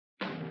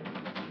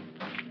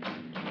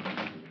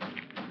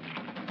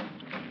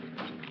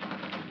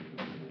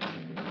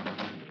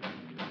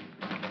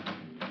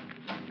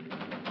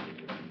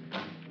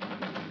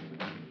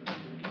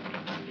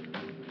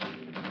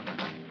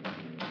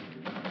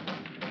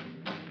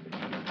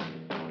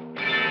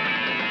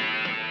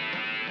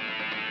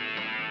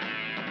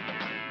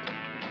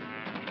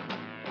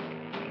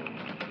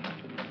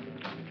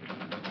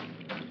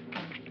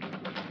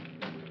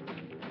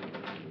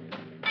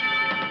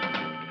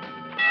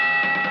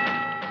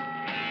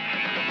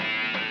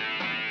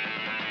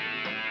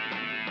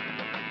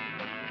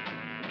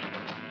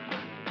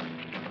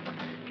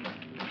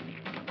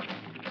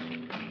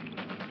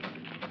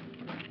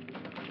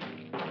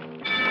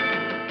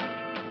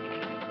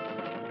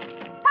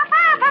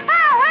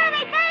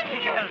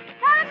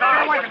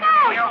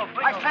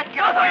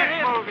Mother!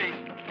 Moving.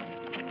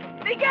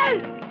 Miguel!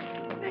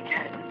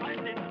 Miguel!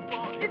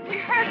 Is he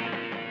hurt?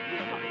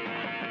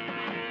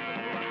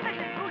 I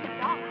can pull him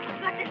down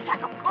like a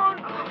sack of corn.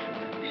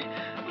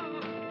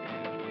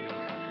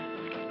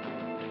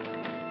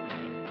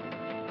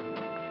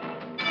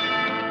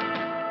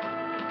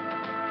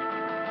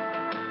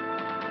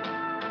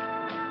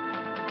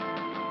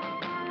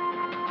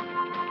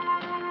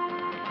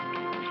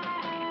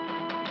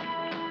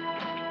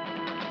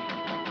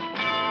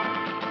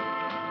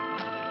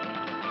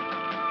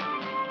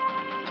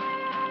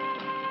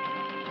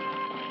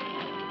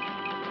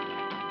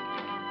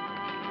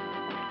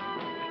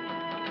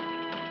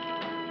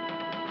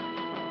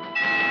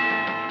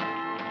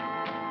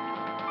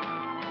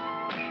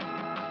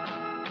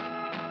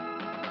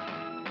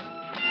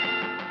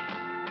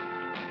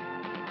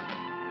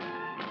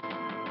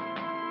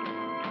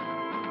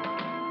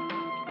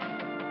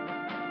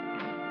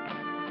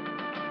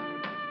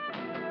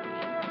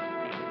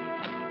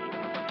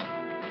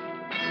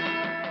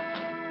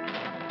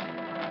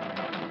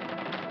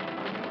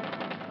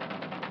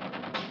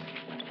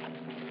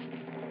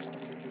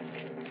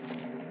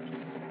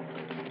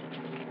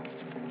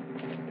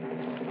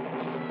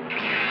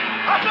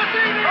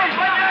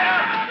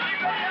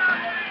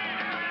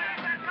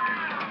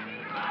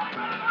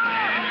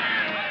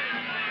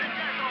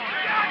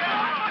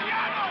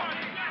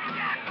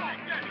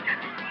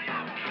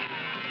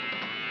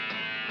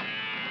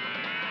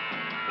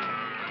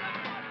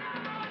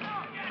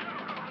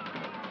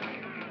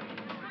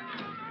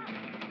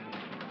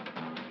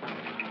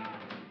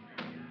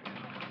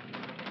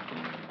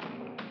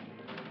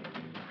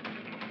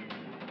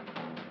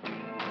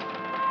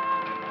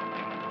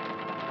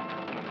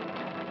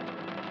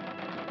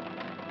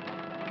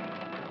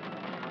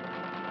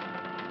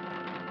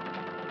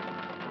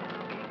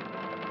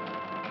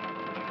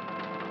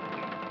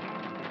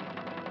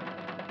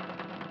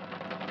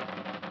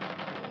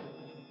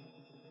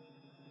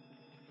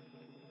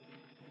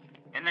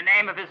 In the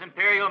name of His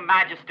Imperial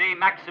Majesty,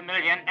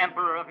 Maximilian,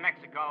 Emperor of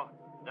Mexico,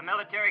 the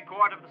military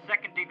court of the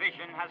 2nd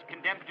Division has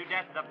condemned to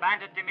death the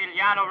bandit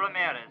Emiliano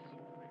Ramirez,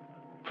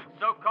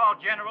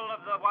 so-called general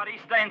of the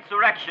Juarista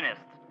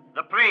insurrectionists,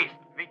 the priest,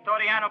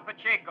 Victoriano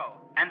Pacheco,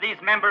 and these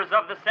members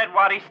of the said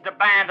Juarista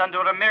band under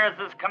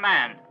Ramirez's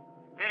command,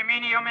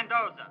 Firminio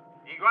Mendoza,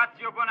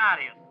 Iguazio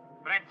Bonarius,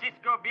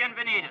 Francisco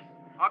Bienvenides,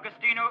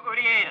 Agustino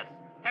Uriedas,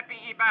 Pepe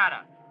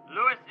Ibarra,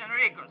 Luis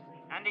Enricos,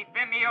 and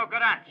Efemio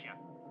Garancia.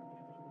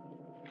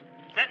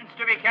 Sentence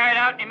to be carried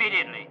out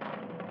immediately.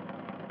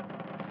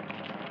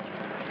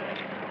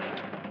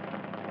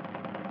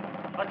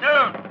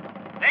 Platoon,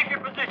 take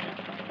your position.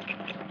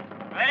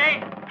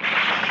 Ready?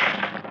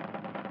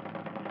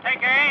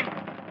 Take aim.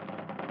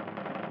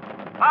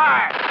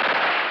 Fire!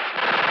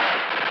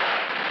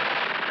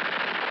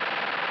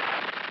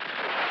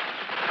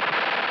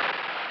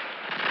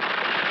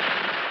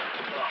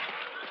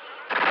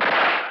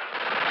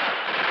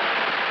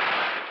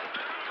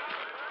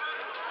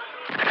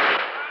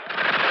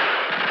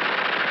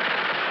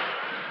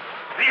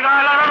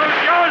 ¡Viva la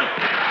revolución!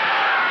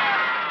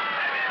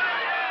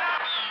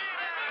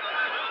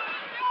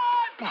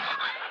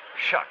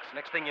 Shucks.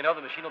 Next thing you know,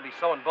 the machine will be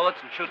sewing bullets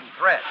and shooting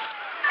thread.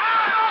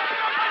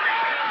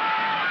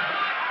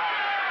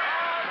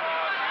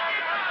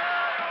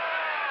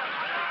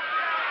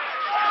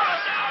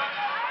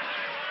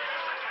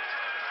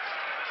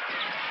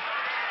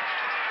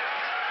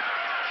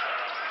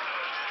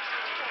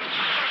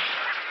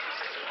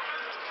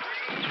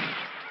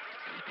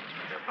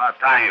 It's about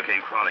time you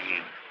came crawling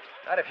in.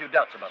 I had a few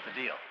doubts about the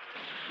deal.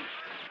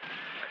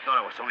 I thought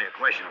it was only a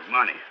question of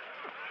money.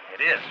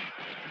 It is.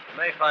 You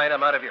may find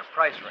I'm out of your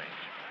price range.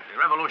 The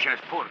revolution is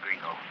poor,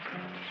 gringo.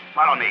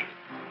 Follow me.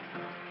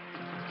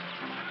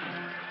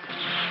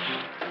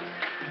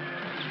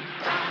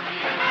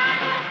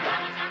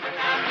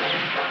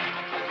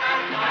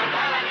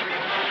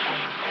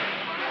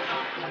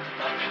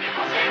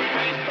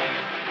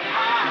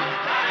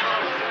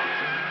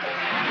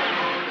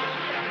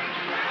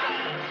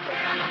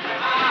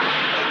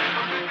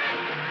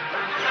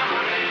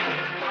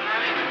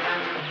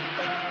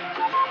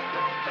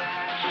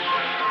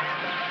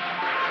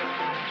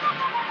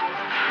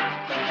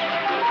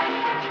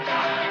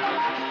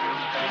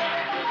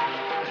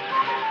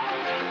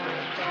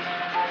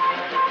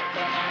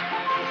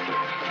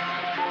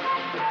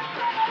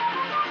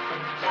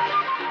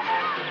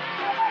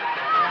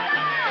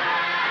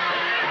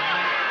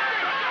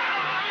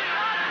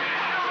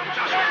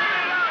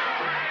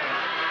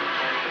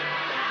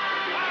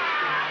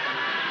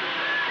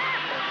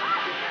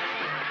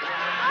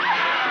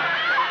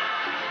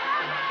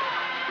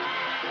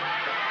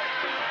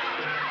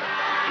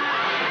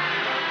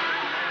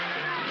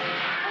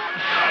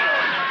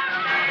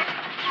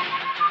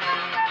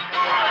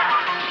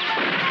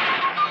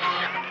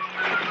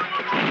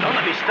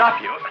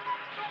 Stop you.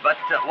 But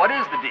what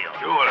is the deal?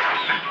 Jewels.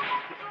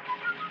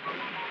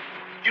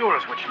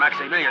 Jewels which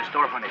Maximilian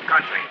stole from the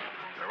country.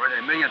 They're worth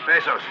 $1 million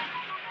pesos.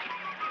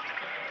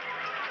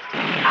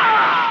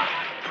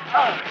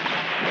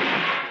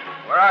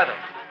 Where are they?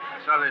 I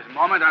saw this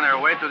moment on their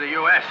way to the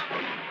U.S.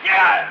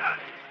 Yeah.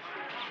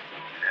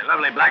 Their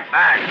lovely black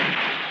bag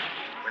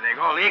with a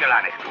gold eagle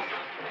on it.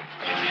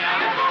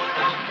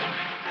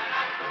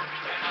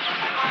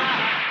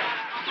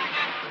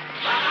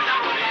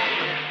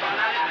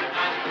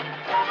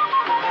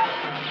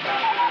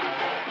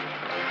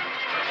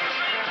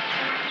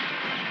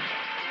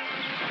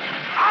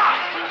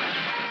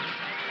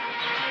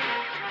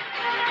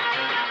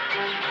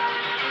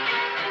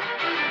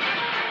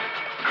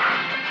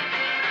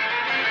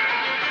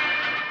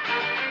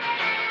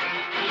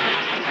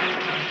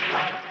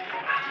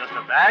 Just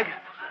a bag?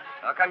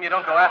 How come you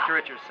don't go after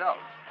it yourself?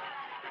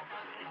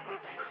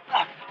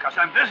 Because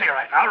I'm busy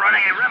right now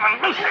running a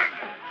revolution.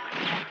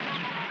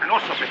 And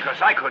also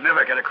because I could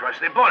never get across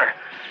the border.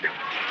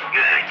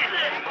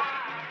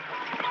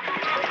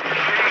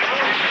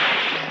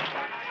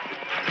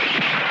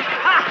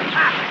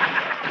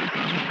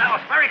 That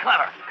was very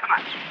clever. Come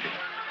on.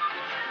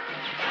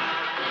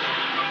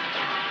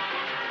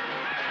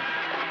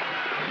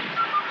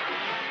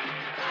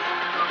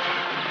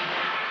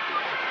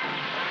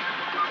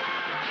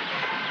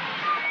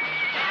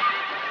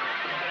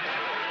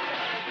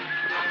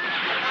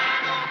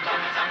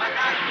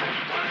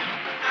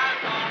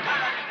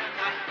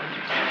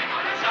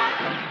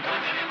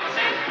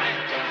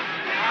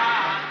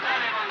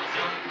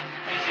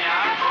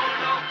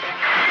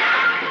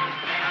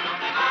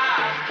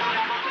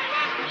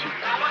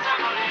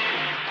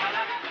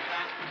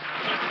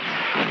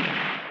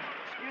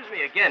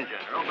 Again,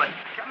 General, but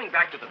coming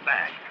back to the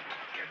bag.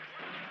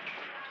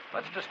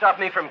 What's to stop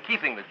me from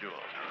keeping the jewels?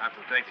 I'll have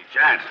to take the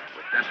chance.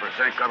 With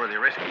 10% cover the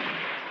risk.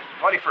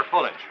 20 for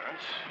full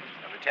insurance.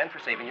 Another 10 for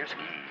saving your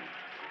skin.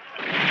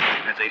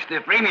 That's a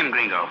stiff premium,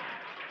 gringo.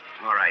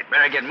 All right,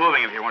 better get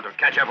moving if you want to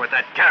catch up with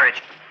that carriage.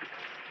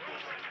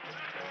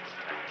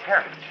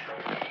 Carriage?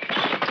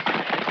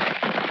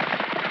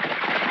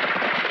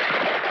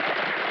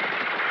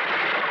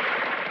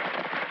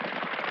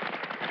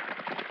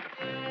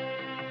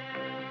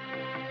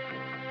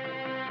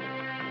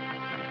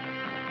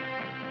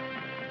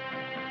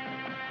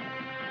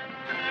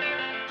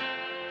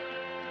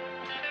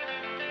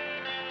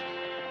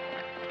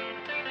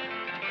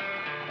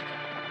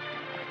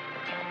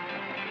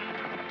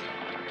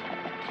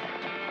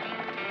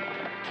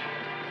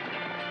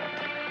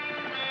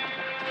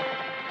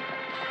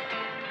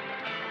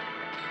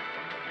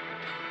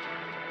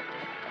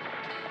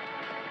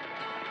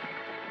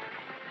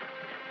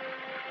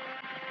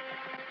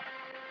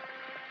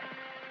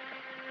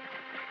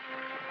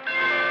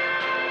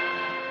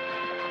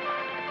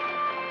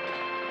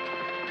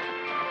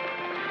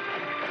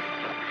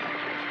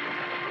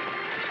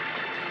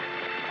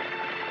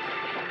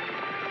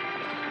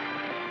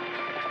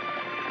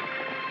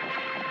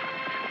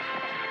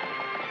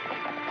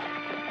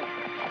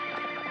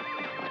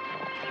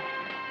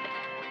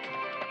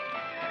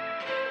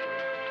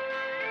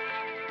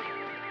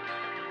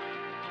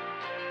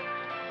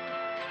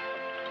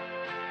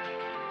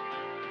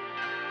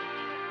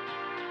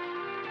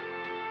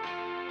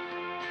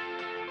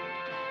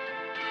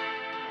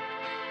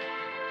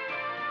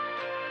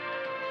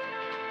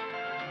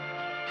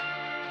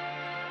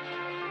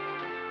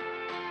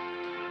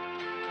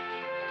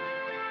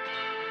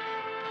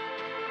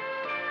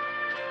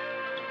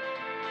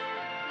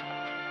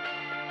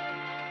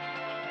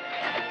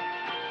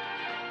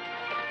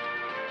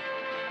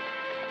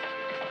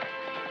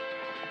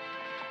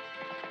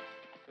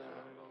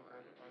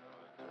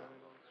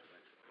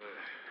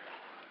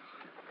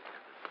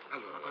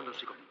 Allora, quando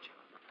si comincia?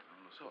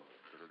 Non lo so,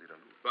 te lo dirà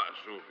lui. Ma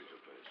subito,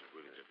 penso,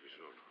 quelli che qui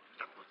sono.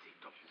 Stampo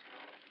zitto.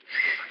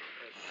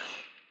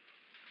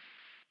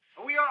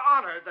 We are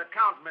honored that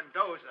Count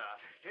Mendoza,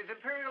 His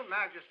Imperial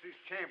Majesty's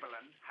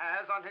Chamberlain,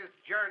 has, on his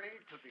journey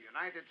to the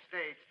United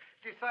States,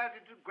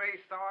 decided to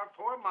grace our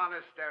poor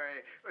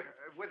monastery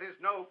with his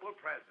noble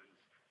presence.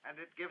 And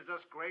it gives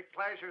us great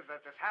pleasure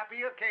that this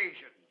happy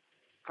occasion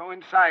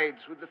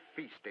coincides with the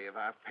feast day of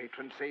our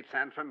patron Saint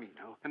San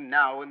Firmino. And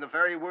now, in the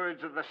very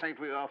words of the saint,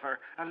 we offer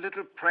a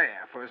little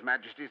prayer for His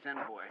Majesty's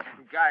envoy.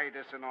 Guide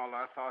us in all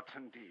our thoughts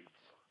and deeds,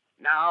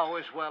 now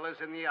as well as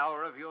in the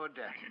hour of your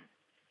death.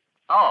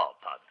 Oh,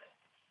 Padre.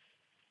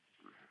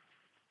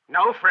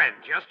 No, friend,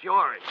 just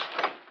yours.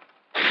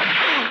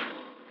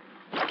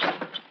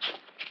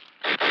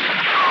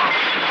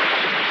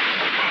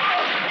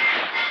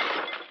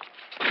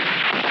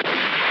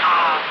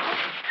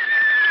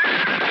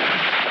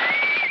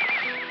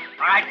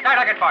 All right, start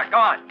looking for it. Go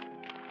on.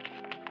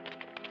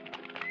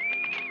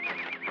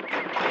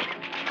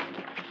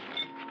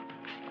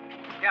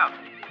 Go.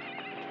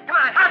 Come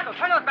on, hustle.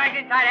 Turn those bags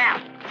inside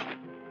out.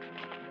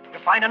 You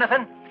find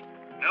anything?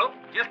 Nope,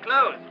 just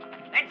clothes.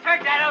 Then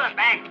search that other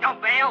bag.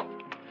 Don't bail.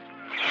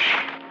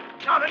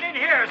 Nothing in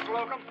here,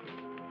 Slocum.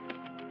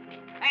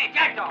 Hey,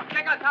 Jackdaw,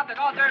 check on top of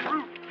the northern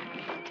roof.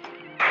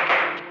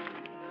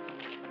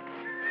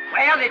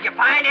 Well, did you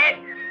find it?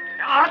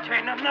 No, there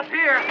ain't nothing up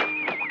here.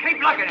 Well,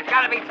 keep looking. It's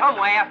got to be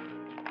somewhere.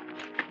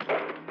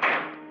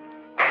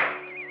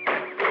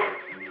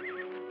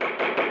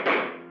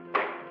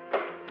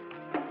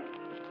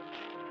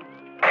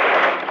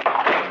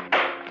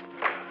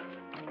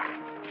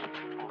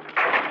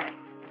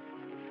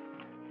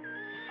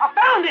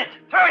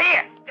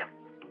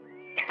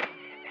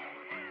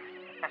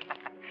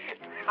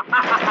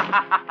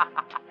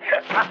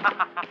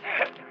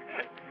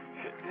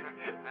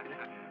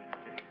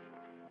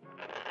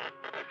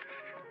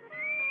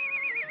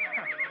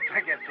 I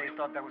guess they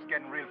thought that was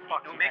getting real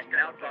foxy. No Mexican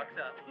outfox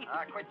up.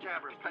 Quit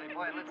jabbers, Penny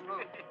Boy. Let's move. I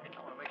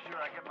want to make sure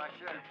I get my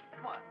share.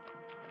 Come on.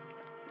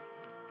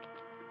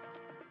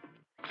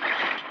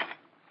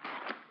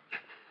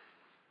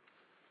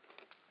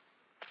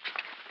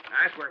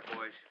 Nice work,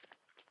 boys.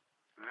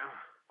 Well,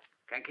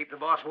 can't keep the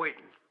boss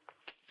waiting.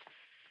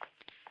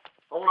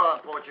 Hold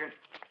on, Fortune.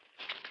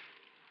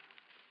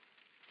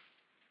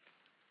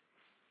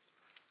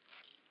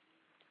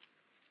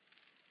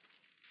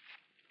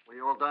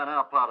 We all done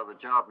our part of the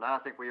job now. I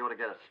think we ought to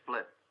get a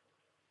split.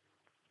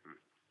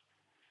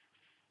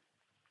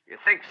 You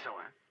think so,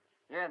 huh?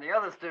 Yeah, and the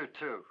others do,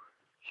 too.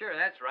 Sure,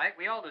 that's right.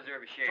 We all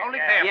deserve a share. It's only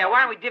fair. Yeah,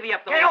 why don't we divvy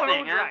up the whole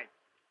thing, huh? Right.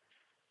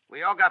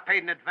 We all got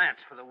paid in advance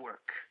for the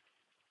work.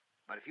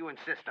 But if you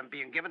insist on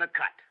being given a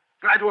cut,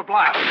 glad to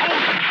oblige.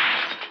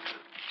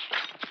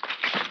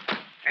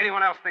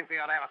 Anyone else think they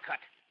ought to have a cut?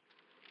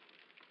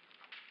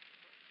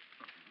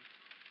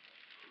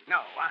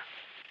 No, huh?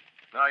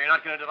 No, you're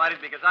not going to divide it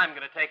because I'm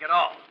going to take it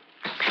all.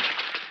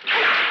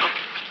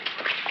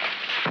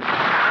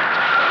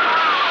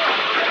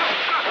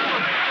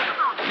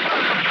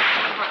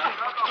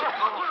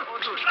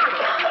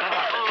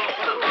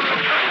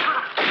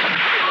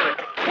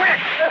 Quick!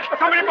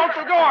 Somebody bolt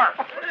the door!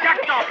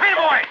 Jackdaw, hey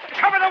boy!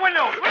 Cover the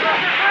window!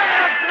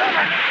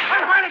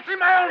 I'm trying to see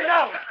my own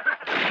nose!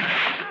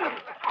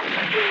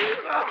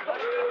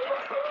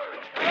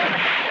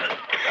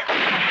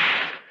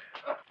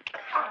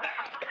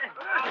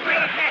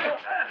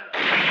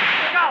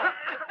 Go!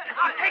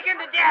 I'll take him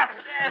to death!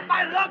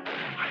 My luck!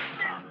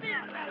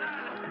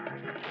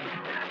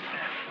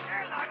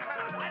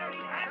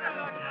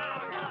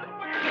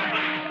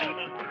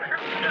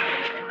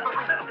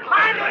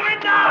 Find the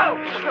window!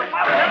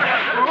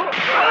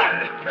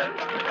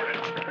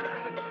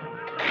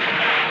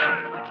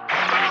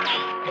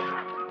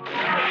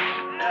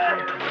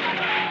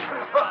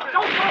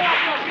 Don't go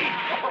off your feet!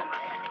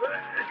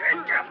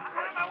 Get out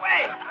of my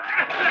way!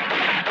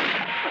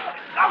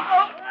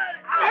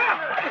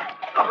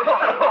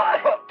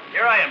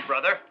 Here I am,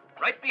 brother.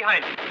 Right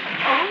behind you.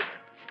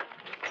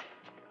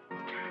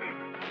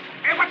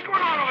 Hey, what's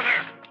going on over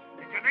there?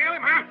 Did you nail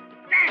him, huh?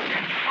 Damn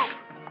that smoke!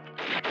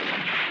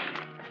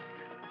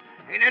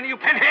 Ain't any of you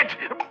pinheads?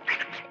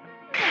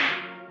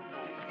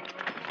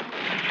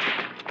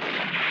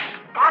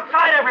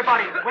 Outside,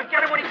 everybody! We'll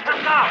get him when he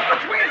comes out!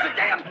 Where's the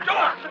damn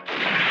door?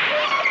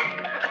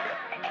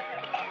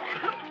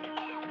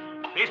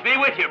 Peace be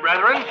with you,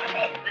 brethren.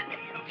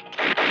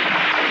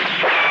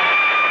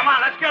 Come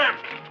on, let's get him!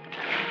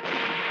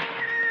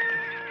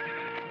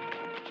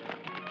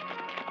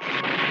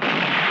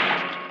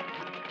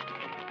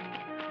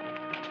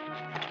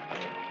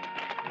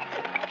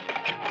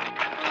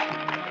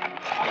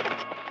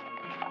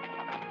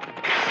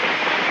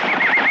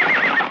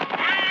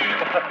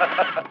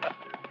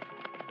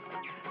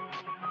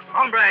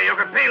 Hombre, you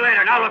can pay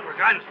later. Now look for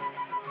guns.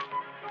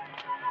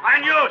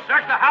 And you,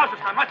 search the houses.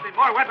 There must be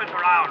more weapons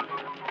around.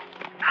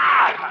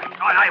 I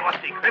thought I was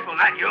the cripple,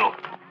 not you.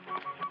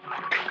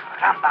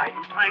 Caramba, are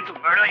you trying to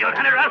murder your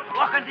general?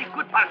 Walk on the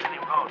good parts of the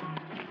road.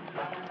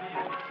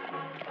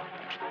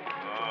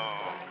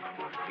 Oh,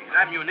 these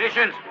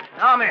ammunitions?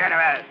 No, mi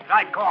general.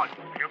 Right corn.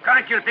 You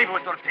can't kill people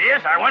with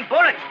tortillas. I want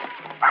bullets.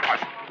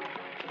 Vamos.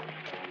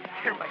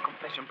 Hear my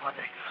confession,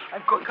 Padre.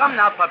 I'm going. Come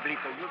now,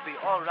 Pablito. You'll be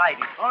all right.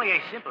 It's only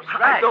a simple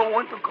scratch. I don't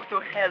want to go to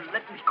hell.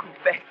 Let me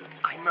confess.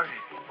 I murdered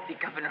the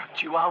governor of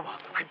Chihuahua.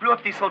 I blew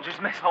up the soldiers'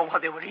 mess hall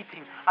while they were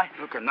eating.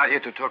 Look, I'm not here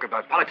to talk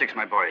about politics,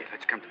 my boy.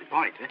 Let's come to the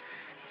point, eh?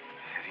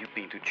 Have you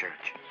been to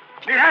church?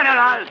 Mi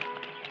general!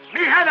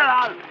 Mi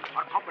general!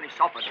 Our company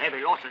suffered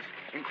heavy losses,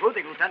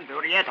 including Lieutenant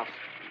Urietas.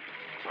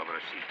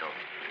 Pobrecito.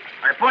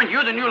 I appoint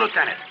you the new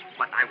lieutenant.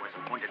 But I was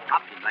appointed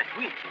captain last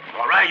week.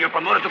 All right, you're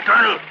promoted to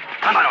colonel.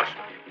 Vámonos.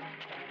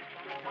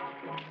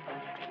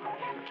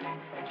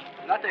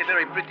 Not a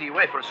very pretty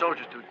way for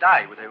soldiers to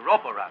die with a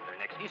rope around their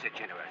necks, is it,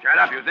 General? Shut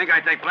up. You think I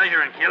take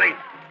pleasure in killing?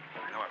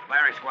 I know a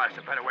firing squad's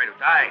a better way to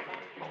die,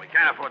 but we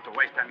can't afford to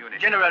waste ammunition.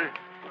 General,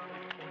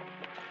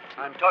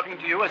 I'm talking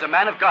to you as a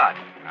man of God.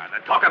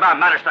 Then talk about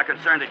matters that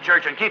concern the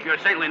church and keep your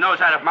saintly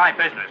nose out of my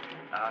business.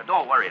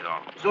 Don't worry,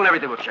 though. Soon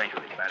everything will change for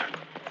the better.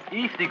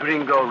 If the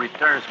gringo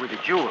returns with the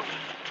jewels.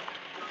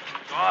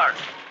 Sure.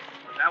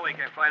 Now we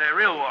can fight a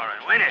real war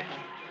and win it.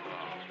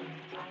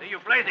 See you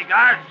play the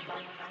guards?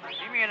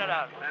 See me in and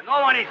out. There's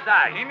no one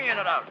inside. See me in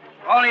and out.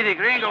 Only the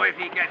gringo if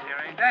he gets here,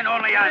 and then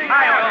only on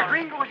my order. The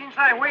gringo is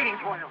inside waiting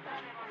for you.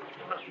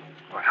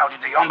 Well, how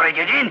did the hombre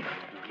get in?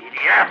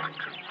 Idiot.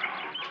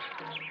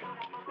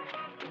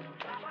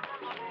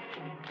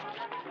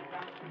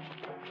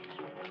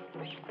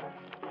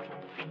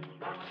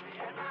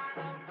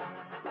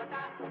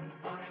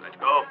 Let's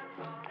go.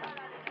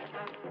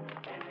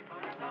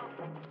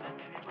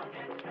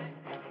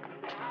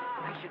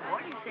 I should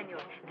warn you,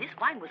 senor. This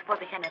wine was for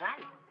the general.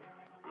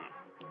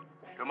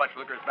 Too much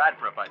liquor is bad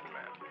for a fighting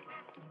man.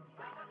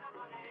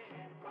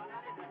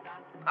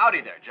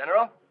 Howdy there,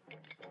 General.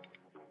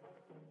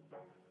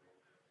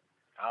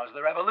 How's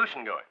the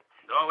revolution going?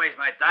 Don't waste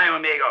my time,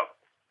 amigo.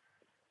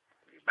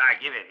 Back,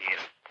 give it here.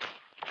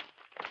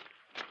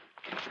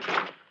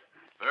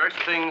 First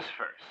things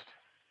first.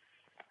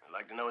 I'd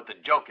like to know what the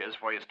joke is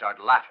before you start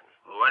laughing.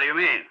 What do you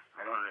mean?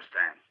 I don't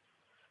understand.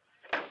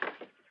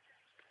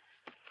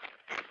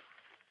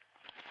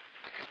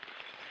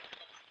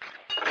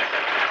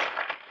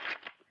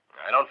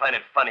 I don't find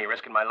it funny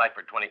risking my life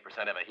for 20%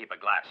 of a heap of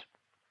glass.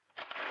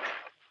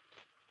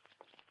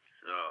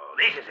 So,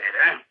 this is it,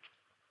 huh?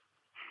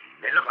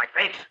 They look like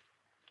fakes.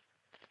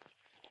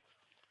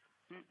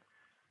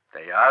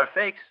 They are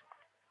fakes.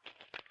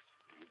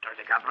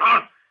 Dirty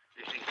cabron.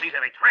 This thing sees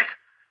every trick.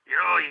 You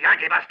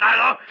Yankee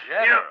bastardo.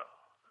 General.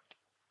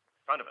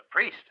 In front of a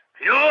priest.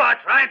 You are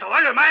trying to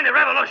undermine the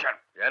revolution.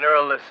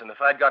 General, listen,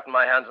 if I'd gotten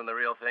my hands on the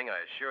real thing, I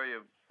assure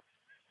you,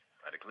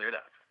 I'd have cleared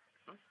out.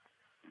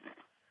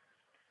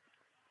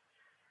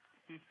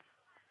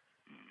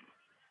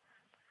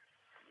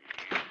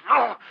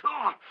 Oh,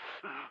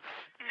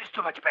 it's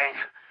too much pain.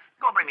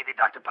 Go bring me the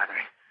doctor, Padre.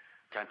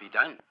 Can't be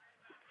done.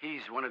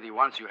 He's one of the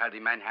ones who had the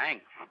men hang.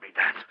 I'll be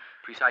damned.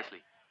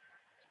 Precisely.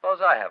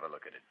 Suppose I have a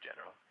look at it,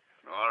 General.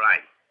 All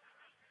right.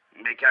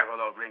 Be careful,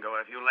 though, Gringo.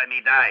 If you let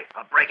me die,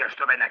 I'll break your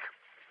stupid neck.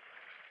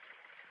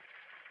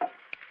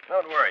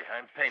 Don't worry,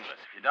 I'm painless.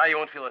 If you die, you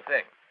won't feel a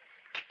thing.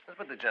 Let's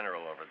put the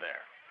General over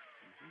there.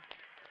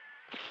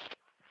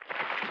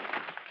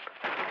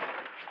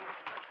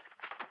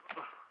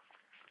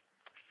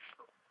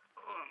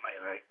 Oh, my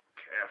leg.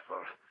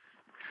 Careful.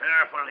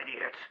 Careful,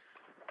 idiots.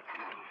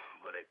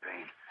 What a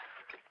pain.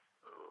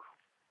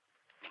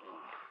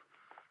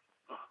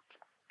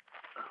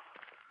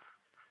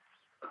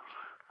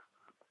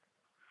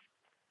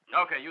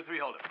 Okay, you three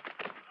hold it.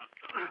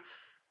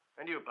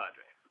 And you,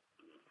 Padre.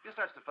 If he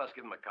starts to fuss,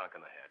 give him a conk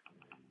on the head.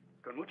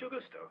 Con mucho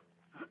gusto.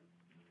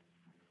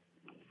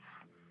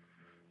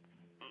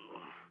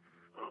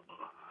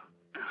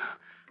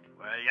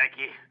 Well,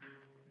 Yankee.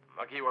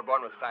 Monkey, you were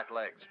born with fat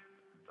legs.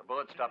 The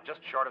bullet stopped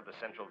just short of the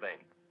central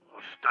vein. Oh,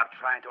 stop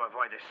trying to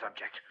avoid this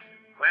subject.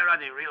 Where are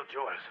the real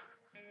jewels?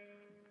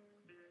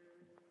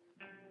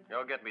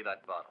 Go get me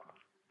that bottle.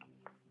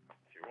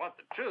 If you want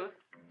the truth.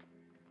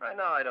 Right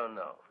now, I don't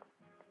know.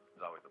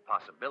 There's always the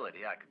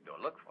possibility I could go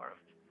look for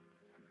him.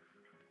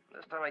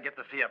 This time I get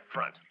the fee up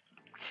front.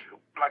 You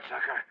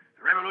bloodsucker.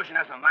 The revolution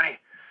has no money.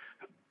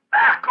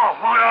 Ah,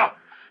 cojono!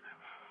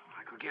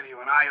 I could give you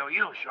an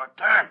IOU short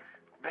term.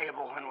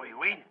 Payable when we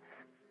win.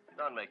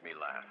 Don't make me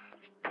laugh.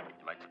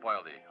 You might spoil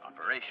the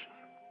operation.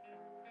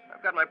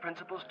 I've got my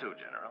principles too,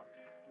 General.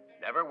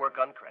 Never work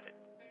on credit.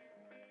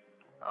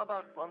 How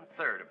about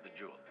 1/3 of the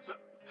jewels?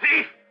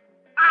 Thief!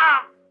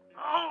 Ah!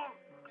 Oh!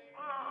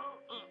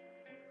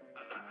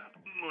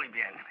 Muy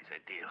bien. It's a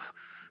deal.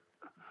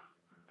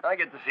 I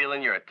get the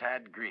feeling you're a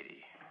tad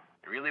greedy.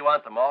 You really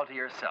want them all to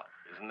yourself,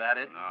 isn't that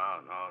it?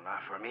 No,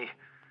 not for me.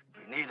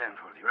 We need them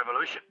for the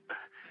revolution.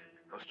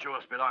 Those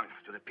jewels belong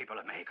to the people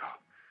of Mexico.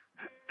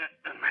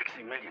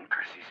 Maximilian,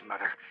 curse his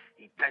mother.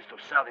 He intends to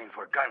sell them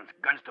for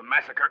guns to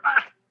massacre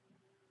us.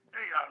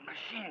 They are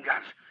machine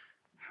guns.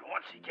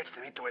 Once he gets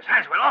them into his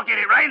hands, we'll all get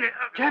it right in the...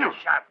 General.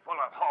 Shot full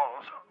of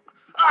holes.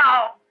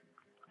 Ow!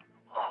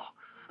 Oh!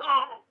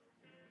 Oh!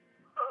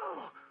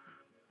 Oh!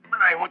 But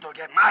I want to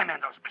get my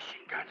men those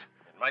machine guns.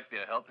 It might be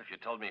a help if you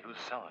told me who's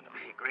selling them.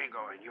 Hey,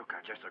 Gringo and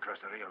Yucca, just across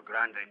the Rio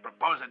Grande,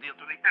 proposed a deal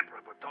to the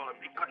Emperor, but told him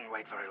he couldn't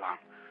wait very long.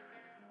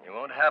 You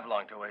won't have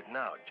long to wait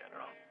now,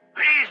 General.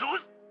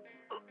 Jesus!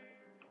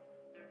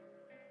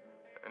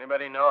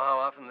 Anybody know how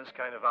often this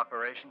kind of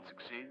operation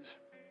succeeds?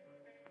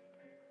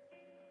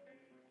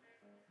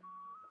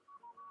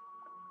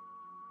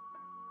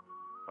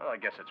 Well, I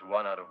guess it's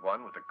 1 out of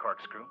 1 with a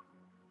corkscrew.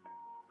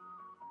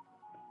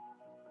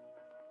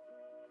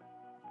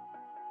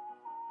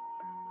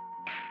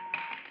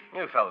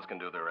 You fellas can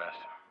do the rest.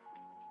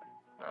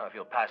 Now, if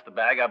you'll pass the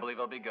bag, I believe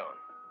I'll be going.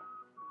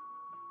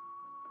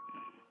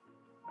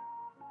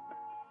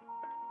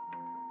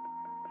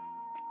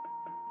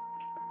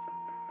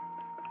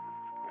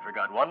 You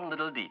forgot one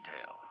little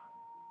detail.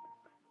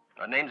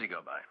 What names you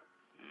go by?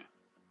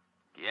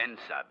 Quien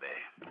sabe?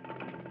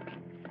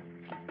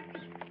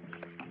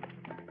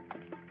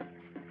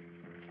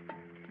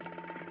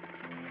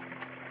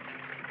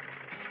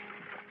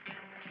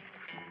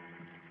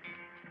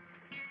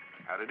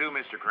 How to do,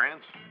 Mr.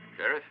 Krantz?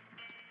 Sheriff?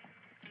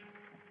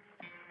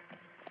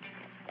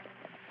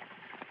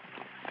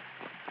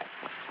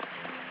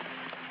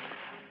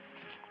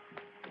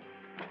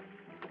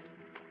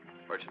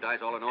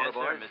 Merchandise all in order, Yes,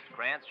 boys? sir, Mr.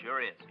 Krantz,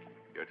 sure is.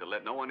 You're to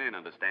let no one in,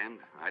 understand?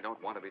 I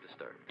don't want to be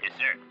disturbed. Yes,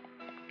 sir.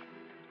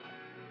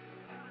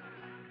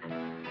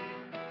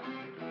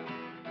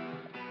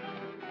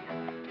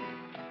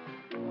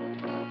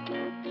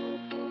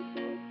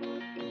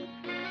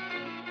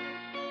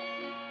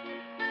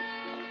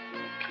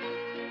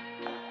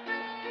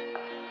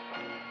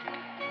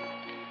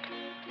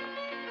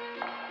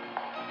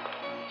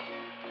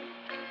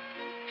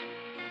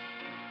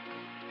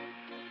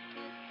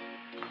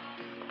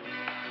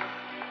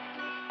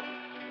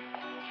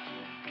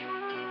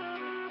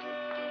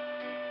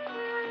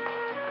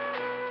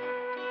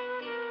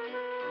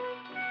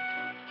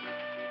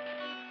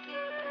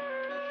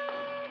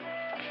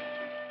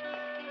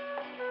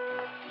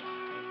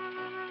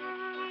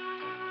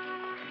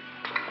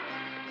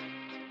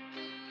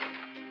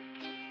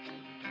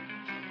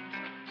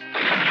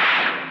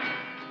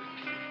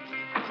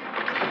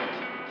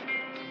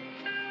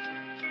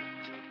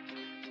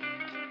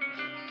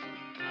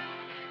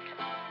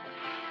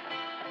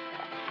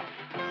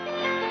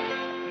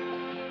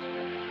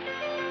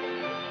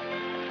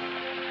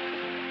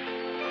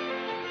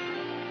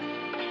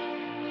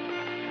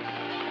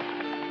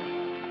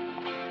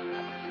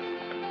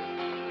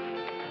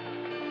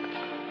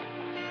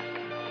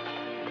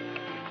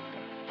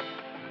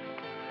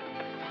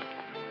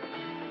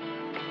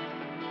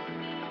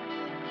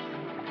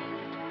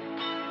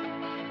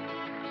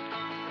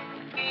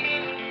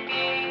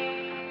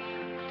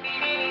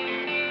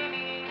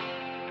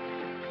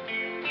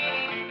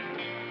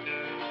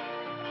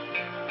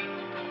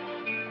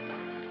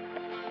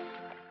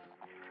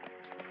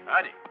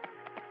 Howdy.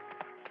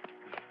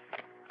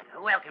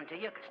 Welcome to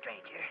Yucca,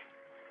 stranger.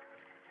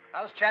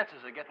 How's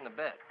chances of getting a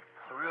bed?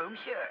 Room,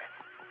 sure.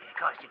 It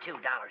costs you $2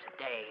 a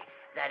day.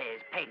 That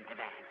is, paid in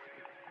advance.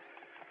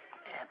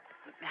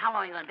 How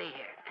long are you going to be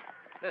here?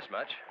 This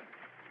much.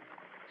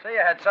 Say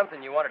you had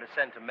something you wanted to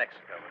send to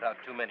Mexico without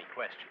too many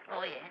questions.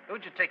 Oh, yeah?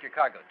 Who'd you take your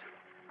cargo to?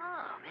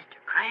 Oh, Mr.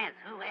 Krantz.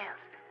 Who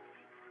else?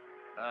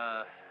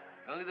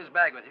 I'll leave this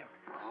bag with you.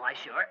 Oh, why,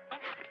 sure.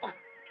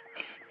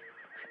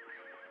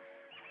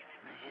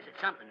 Is it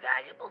something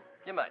valuable?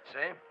 You might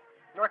say.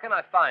 Where can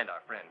I find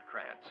our friend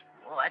Krantz?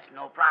 Oh, that's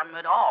no problem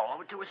at all.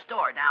 Over to a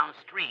store down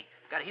the street.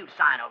 Got a huge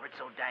sign over it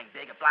so dang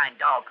big a blind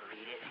dog could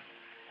read it.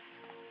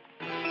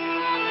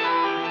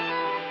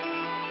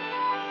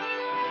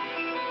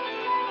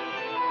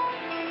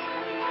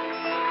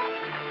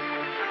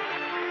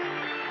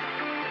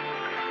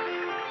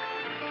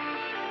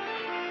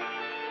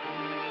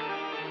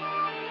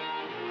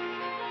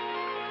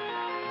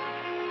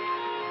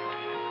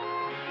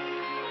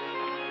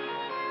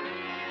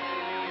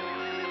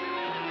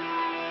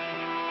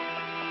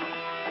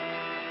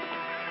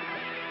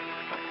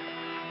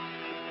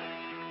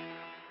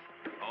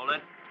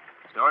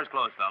 Store's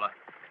closed, fella.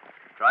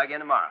 Try again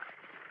tomorrow,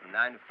 from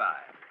 9 to 5.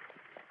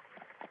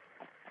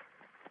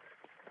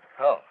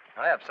 Oh,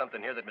 I have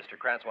something here that Mr.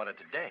 Krantz wanted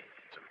today.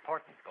 It's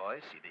important,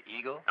 boys. See the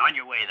eagle? On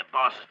your way. The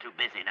boss is too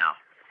busy now.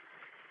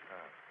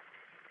 Oh.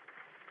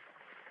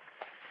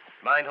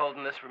 Mind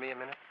holding this for me a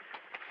minute?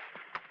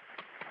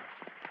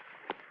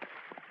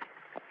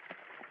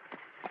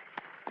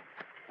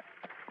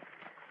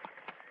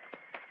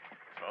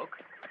 Smoke?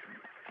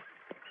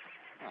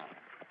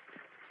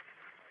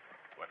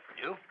 What for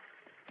you?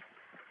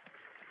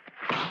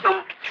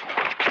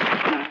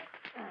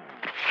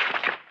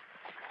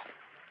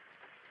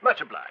 Much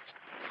obliged.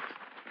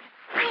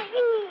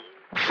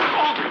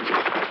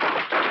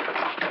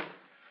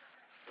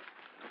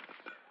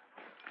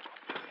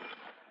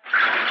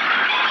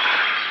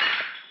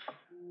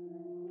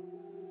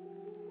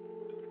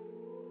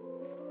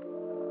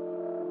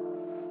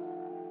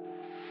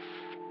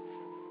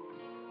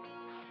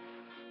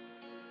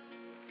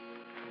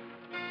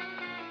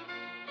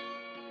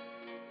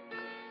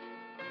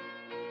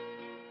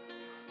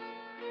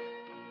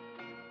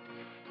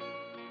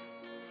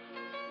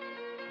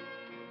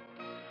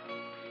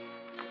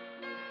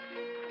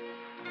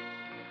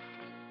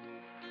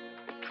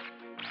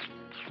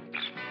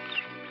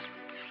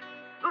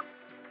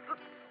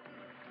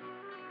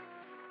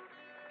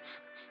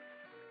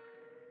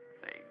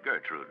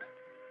 Gertrude,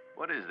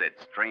 what is that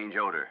strange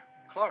odor?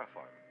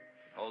 Chloroform.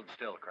 Hold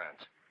still,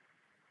 Krantz.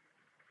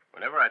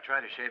 Whenever I try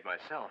to shave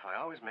myself, I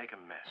always make a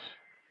mess.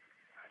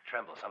 I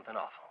tremble something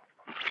awful.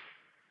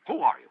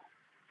 Who are you?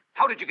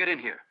 How did you get in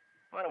here?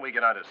 Why don't we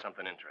get on to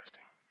something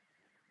interesting?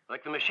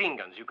 Like the machine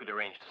guns you could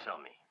arrange to sell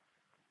me.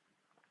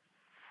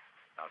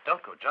 Now,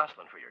 don't go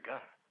jostling for your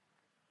gun.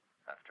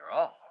 After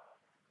all,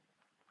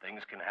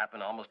 things can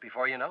happen almost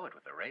before you know it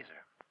with a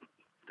razor.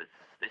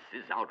 This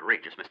is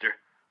outrageous, mister.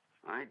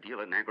 I deal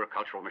in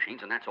agricultural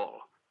machines, and that's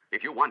all.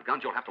 If you want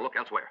guns, you'll have to look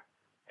elsewhere.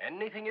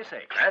 Anything you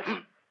say, Krantz.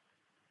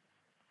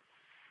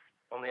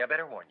 Only I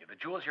better warn you, the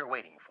jewels you're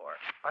waiting for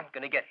aren't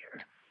going to get here,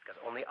 because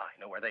only I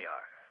know where they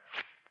are.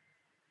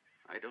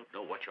 I don't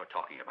know what you're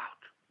talking about.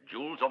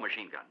 Jewels or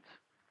machine guns.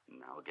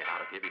 Now get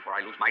out of here before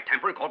I lose my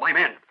temper and call my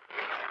men.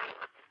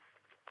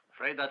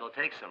 Afraid that'll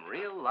take some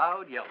real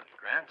loud yelling,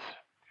 Krantz.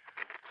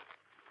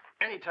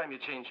 Anytime you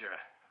change your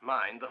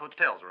mind, the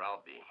hotel's where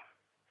I'll be.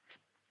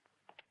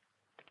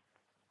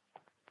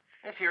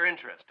 If you're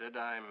interested,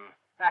 I'm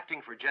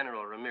acting for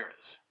General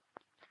Ramirez.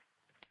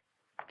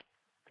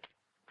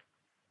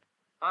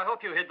 I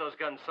hope you hid those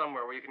guns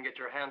somewhere where you can get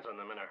your hands on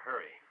them in a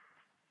hurry.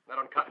 They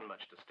don't cut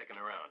much to sticking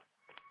around.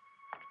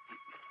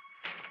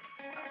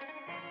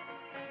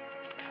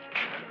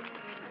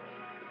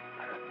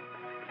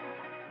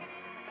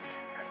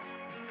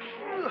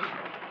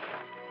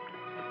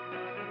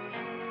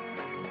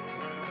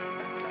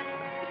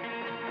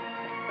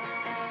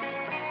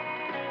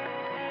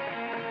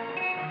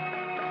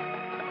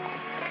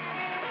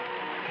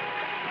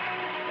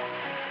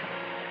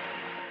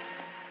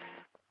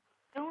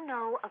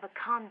 Of a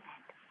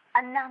convent,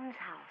 a nun's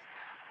house,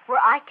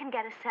 where I can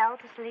get a cell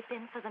to sleep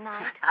in for the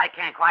night? I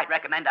can't quite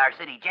recommend our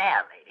city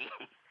jail, lady.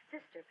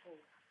 Sister,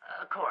 please.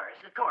 Of course,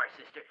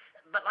 sister.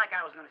 But like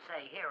I was going to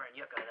say, here in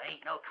Yucca, there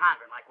ain't no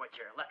convent like what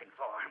you're looking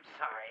for. I'm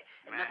sorry.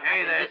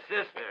 Hey there,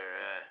 sister.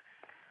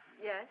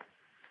 Yes?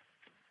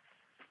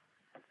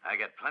 I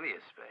got plenty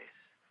of space.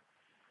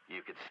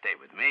 You could stay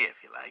with me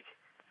if you like.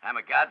 I'm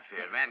a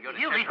God-feared man. Go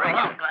to You church leave her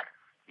alone, regular.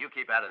 You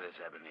keep out of this,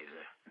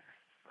 Ebenezer.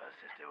 Well,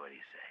 sister, what do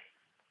you say?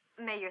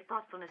 May your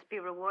thoughtfulness be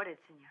rewarded,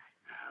 senor.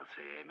 I'll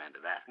say amen to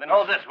that. Then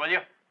hold this, will you?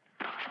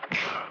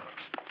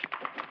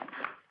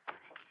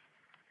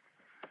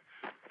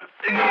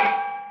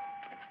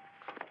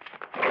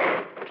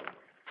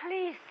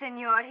 Please,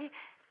 senor,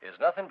 He's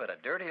nothing but a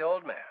dirty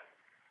old man.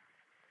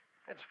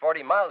 It's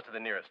 40 miles to the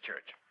nearest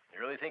church. You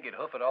really think he'd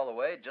hoof it all the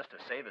way just to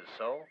save his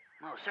soul?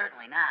 Well,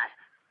 certainly not.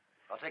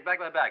 I'll take back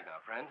my bag now,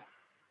 friend.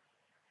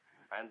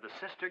 And the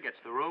sister gets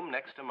the room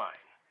next to mine.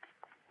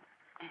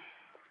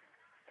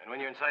 And when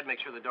you're inside, make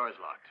sure the door is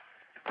locked.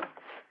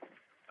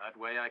 That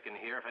way I can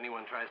hear if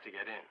anyone tries to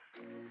get in.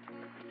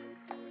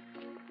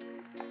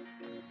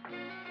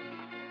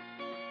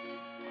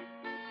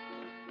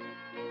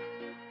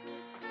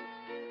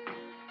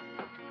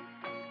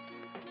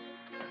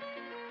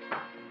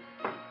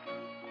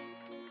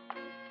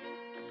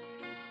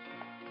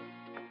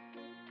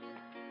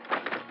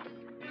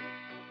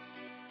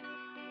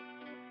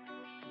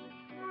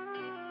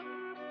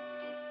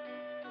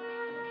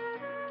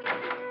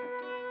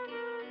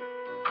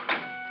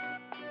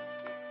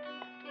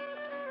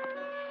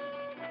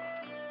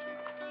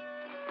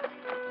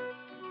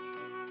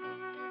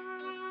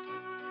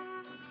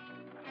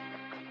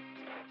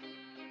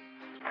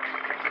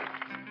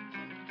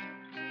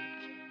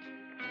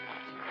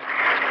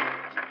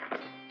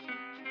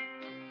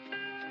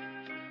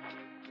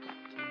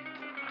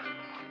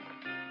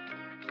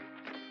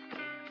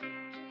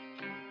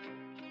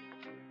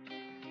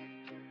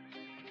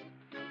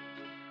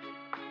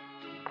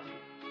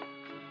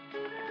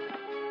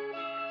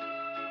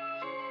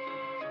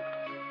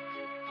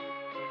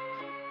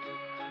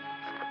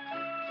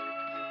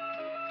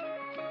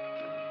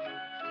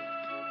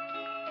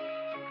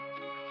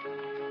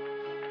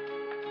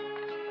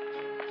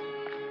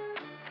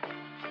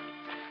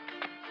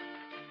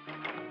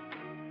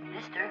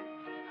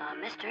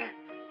 Mister.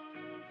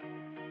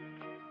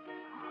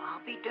 Oh,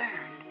 I'll be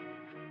darned.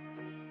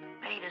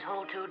 Paid his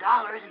whole $2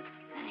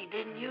 and he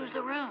didn't use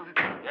the room.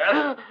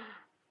 Yes?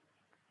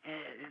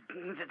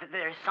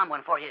 There's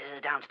someone for you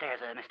downstairs,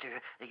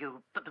 mister.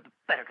 You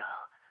better go.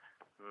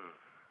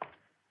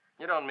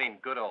 You don't mean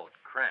good old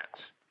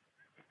Krantz.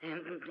 Yeah.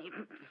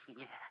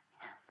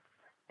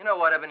 You know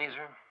what,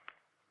 Ebenezer?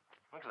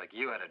 Looks like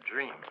you had a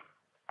dream.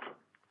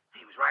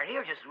 He was right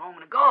here just a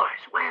moment ago, I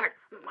swear.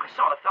 I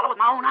saw the fellow with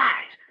my own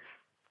eyes.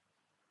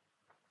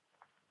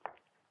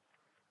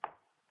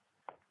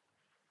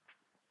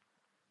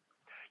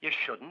 You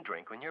shouldn't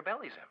drink when your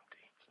belly's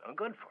empty. It's no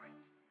good for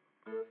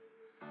you.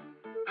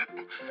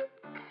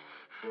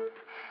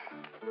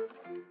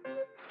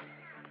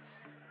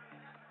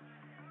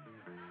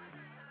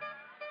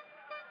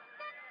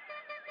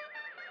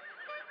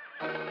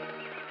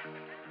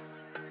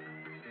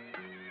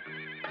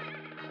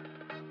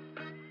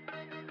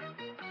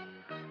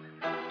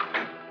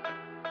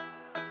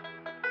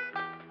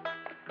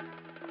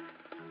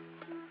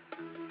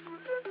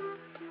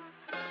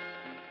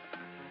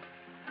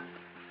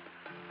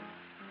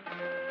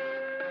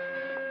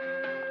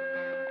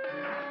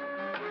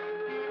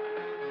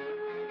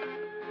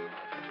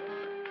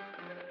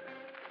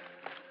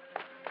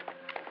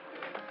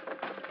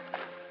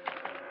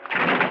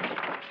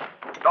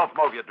 Don't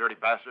move, you dirty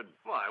bastard.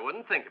 Well, I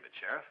wouldn't think of it,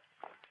 Sheriff.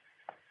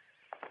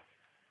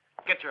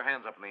 Get your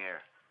hands up in the air.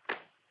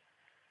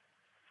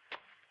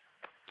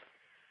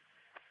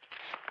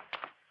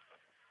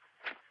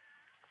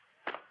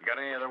 You got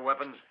any other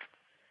weapons?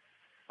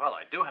 Well,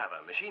 I do have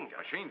a machine gun.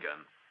 Machine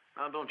gun?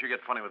 Now, don't you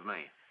get funny with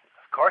me.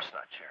 Of course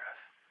not, Sheriff.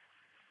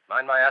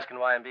 Mind my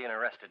asking why I'm being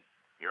arrested?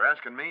 You're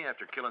asking me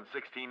after killing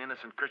 16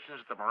 innocent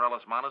Christians at the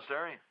Morelos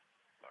Monastery?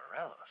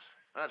 Morelos?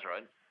 That's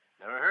right.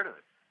 Never heard of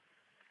it.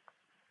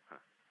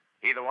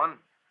 Either one?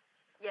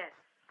 Yes.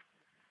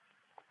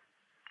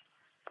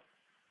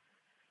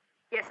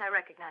 Yes, I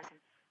recognize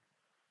him.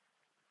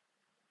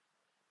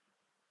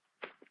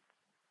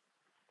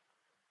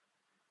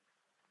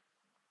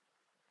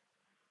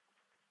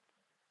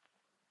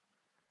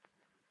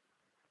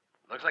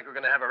 Looks like we're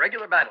going to have a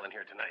regular battle in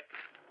here tonight.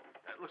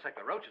 It looks like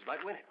the roaches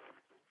might win it.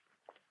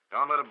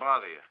 Don't let it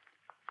bother you.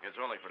 It's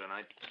only for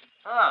tonight.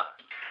 Ah,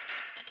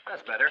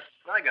 that's better.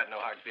 I got no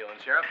hard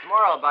feelings, Sheriff.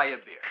 Tomorrow I'll buy you a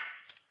beer.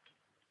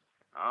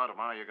 Oh,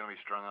 tomorrow you're going to be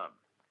strung up.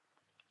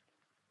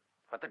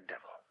 What the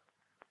devil?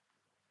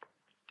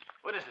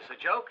 What is this, a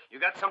joke?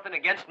 You got something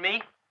against me?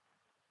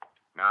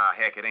 Nah,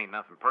 heck, it ain't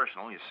nothing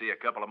personal. You see,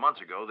 a couple of months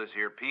ago, this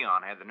here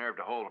peon had the nerve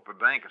to hold up a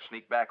bank and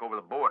sneak back over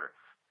the border.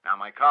 Now,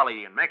 my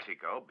colleague in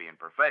Mexico, being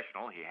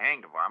professional, he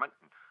hanged a varmint.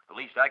 And the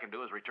least I can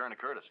do is return a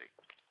courtesy.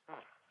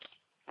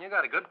 You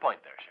got a good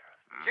point there,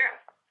 Sheriff.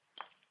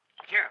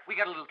 Sheriff, we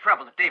got a little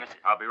trouble at Davis's.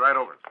 I'll be right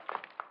over.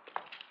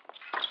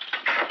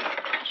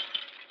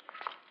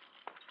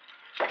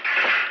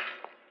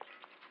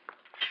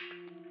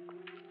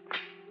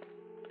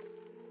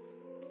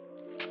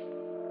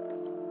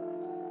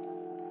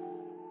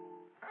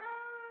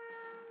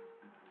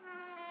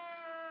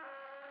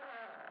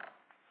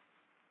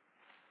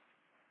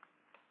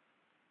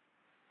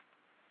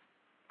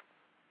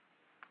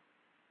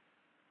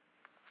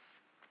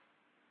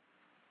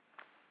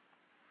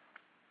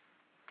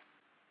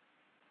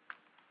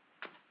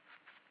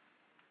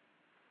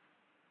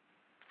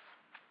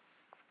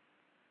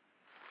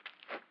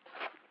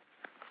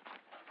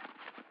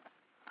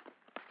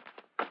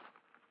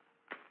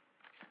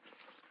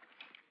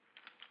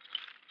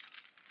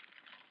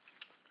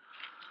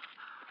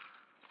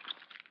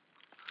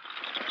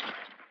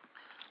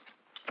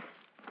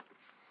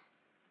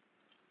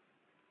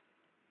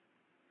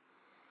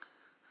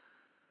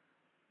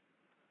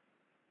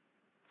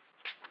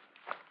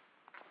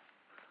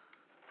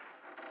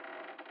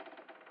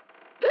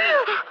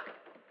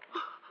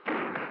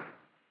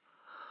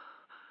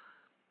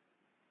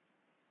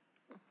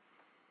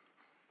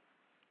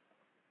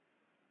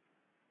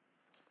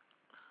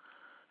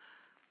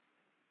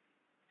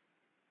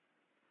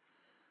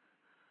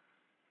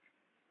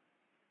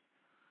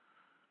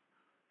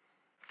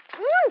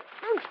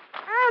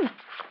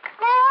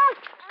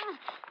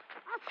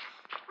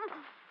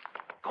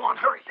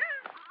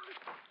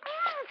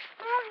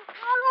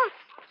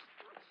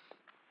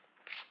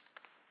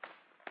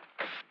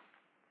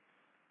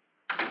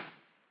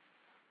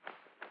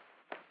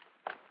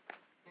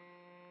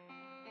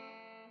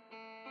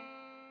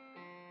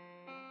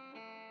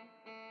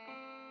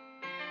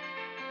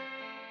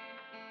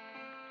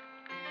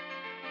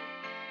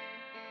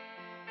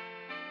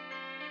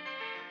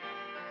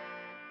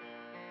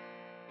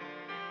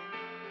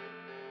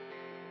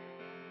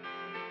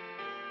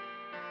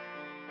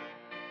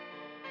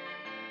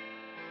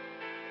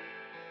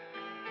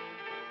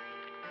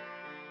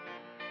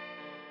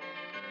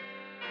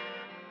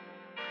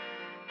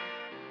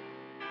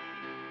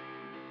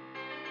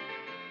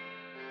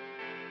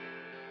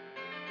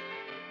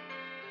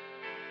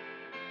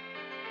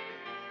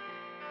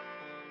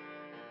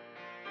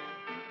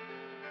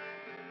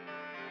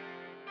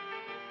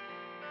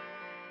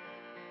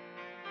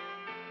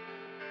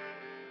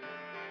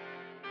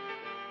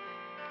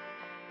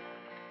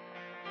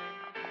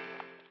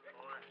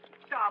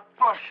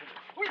 caution.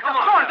 We Come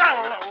just on, going now. down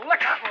a little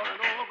liquor.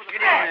 All over the Get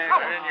in there.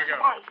 Come In on, you go.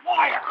 my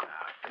wire.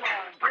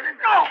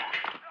 No.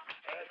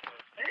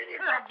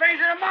 You're a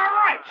basic of my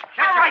rights.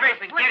 Shut your All right,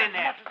 face and get in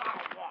there. as much as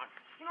I want.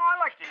 You know, I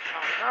like these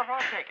songs, Sheriff.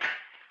 I'll take it.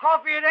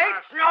 Coffee at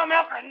 8? No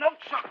milk and no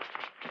sugar.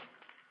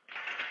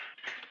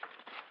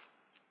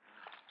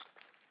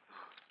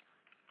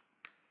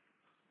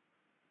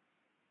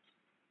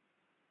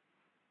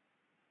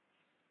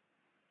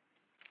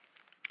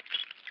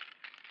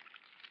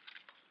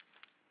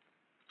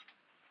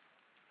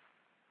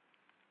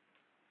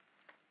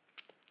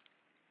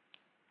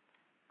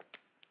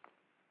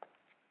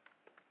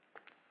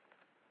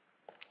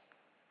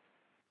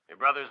 Your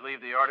brothers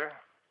leave the order?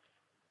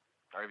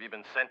 Or have you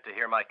been sent to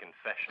hear my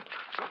confession?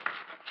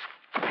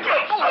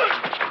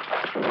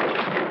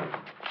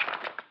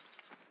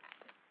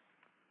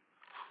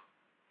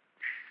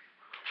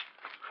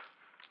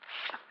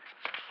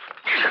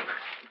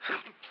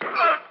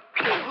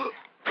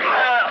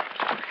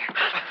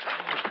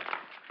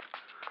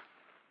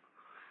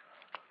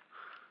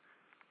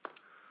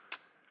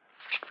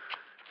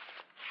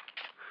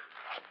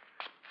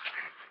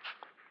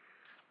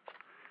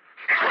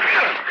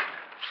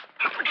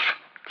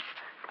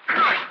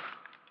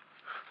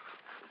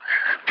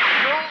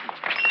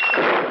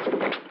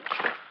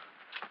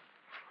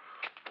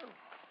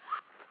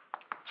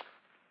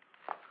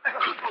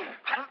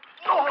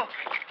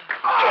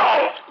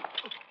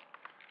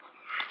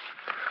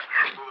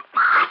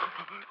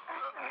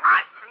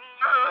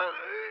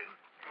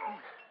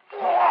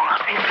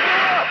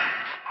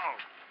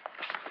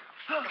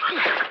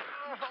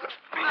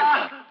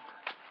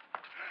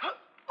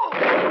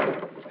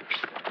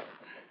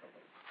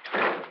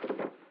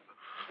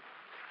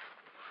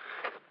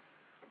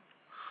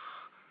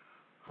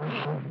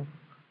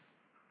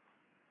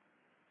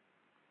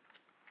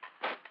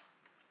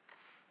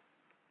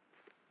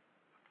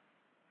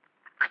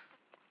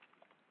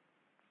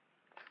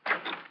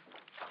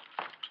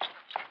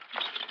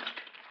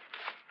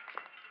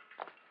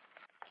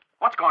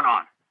 What's going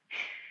on?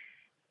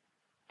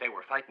 They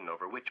were fighting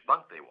over which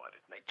bunk they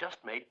wanted, and they just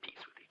made peace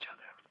with each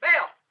other.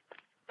 Bill!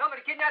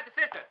 Somebody kidnapped the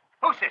sister.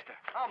 Whose sister?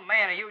 Oh,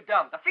 man, are you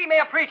dumb? The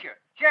female preacher.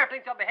 Sheriff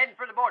thinks I'll be heading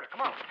for the border.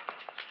 Come on.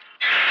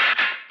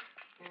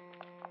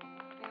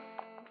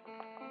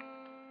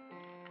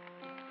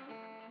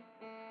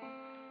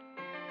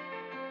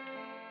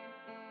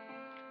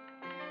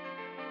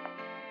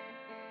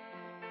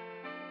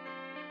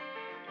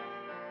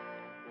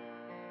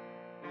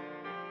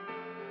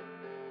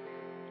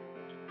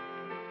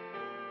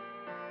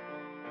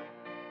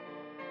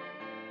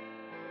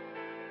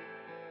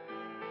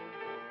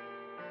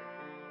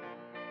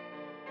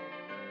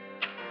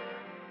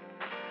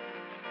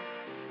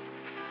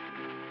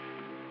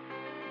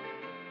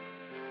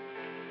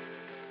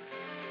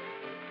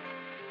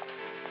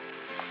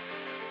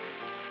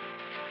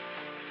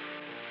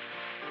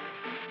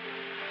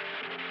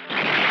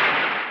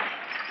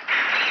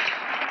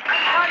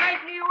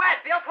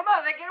 Bill, come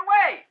on, then get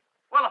away.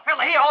 Well, the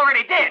fella here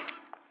already did.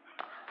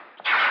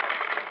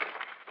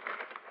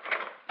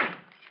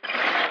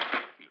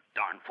 You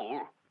darn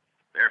fool.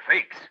 They're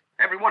fakes.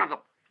 Every one of them.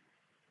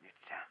 It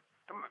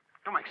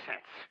don't make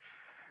sense.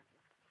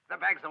 The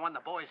bag's the one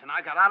the boys and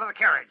I got out of the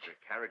carriage. The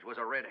carriage was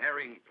a red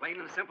herring,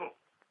 plain and simple.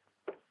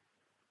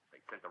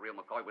 They sent the real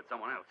McCoy with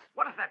someone else.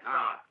 What is that from?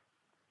 Ah,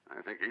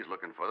 I think he's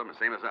looking for them the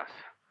same as us.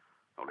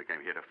 Only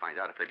came here to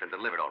find out if they've been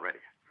delivered already.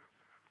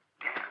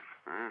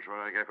 That's what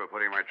I get for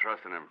putting my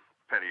trust in him,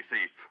 petty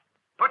thief.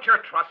 Put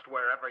your trust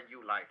wherever you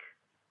like.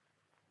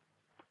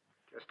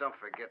 Just don't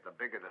forget, the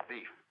bigger the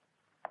thief,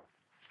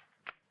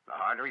 the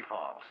harder he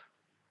falls.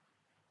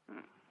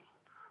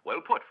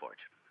 Well put,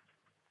 Fortune.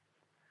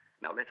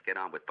 Now let's get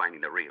on with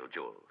finding the real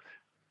jewels.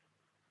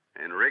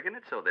 And rigging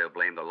it so they'll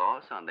blame the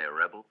loss on their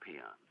rebel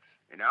peons.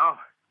 You know,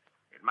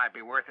 it might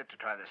be worth it to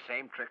try the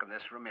same trick on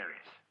this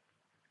Ramirez.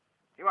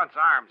 He wants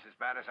arms as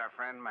bad as our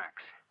friend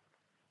Max.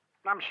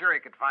 I'm sure he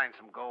could find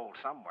some gold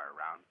somewhere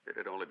around.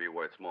 It'd only be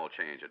worth small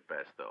change at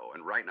best, though.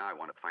 And right now I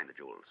want to find the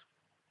jewels.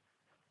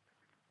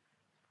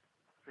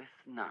 This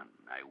nun,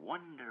 I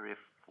wonder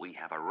if we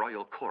have a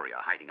royal courier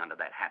hiding under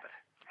that habit.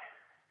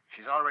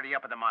 She's already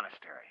up at the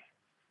monastery.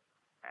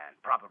 And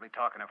probably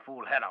talking her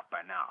fool head off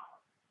by now.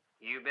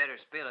 You better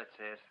spill it,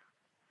 sis.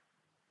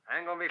 I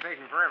ain't gonna be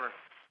fishing forever.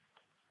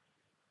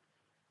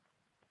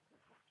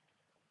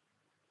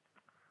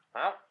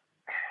 Well,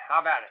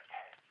 how about it?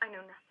 I know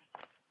nothing.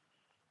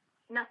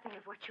 Nothing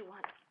of what you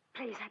want.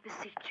 Please, I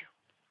beseech you.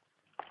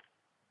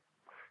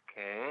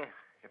 Okay.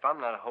 If I'm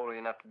not holy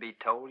enough to be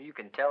told, you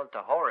can tell it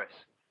to Horace.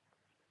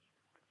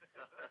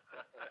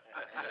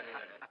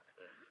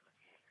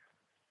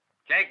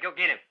 Jake, go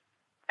get him.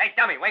 Hey,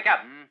 dummy, wake up.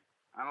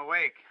 I'm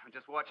awake. I'm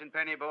just watching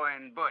Penny Boy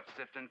and Butch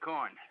sifting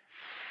corn.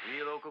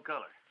 Real local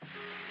color.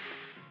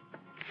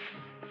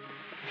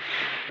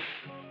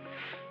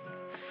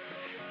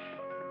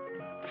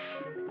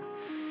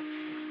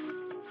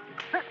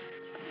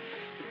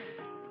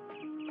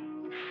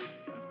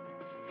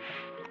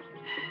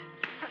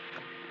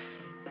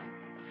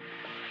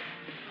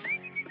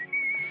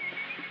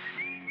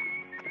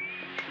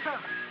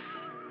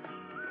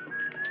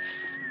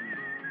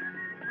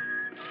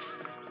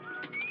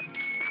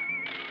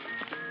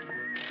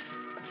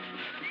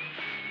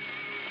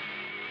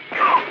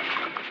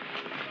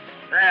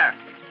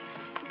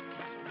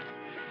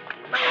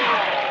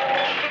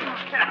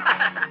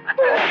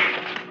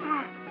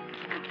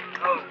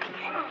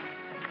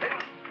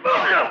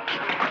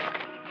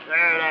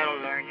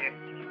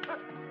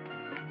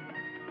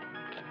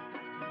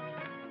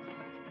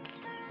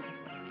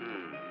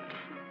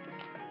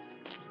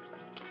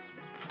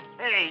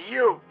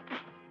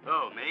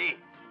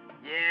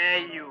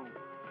 Hey, you.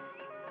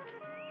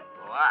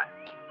 What?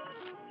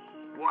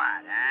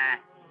 What, huh?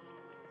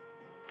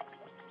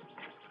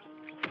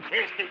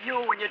 Here's to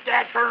you and your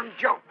dad-burned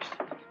jokes.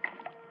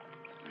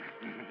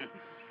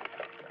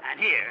 And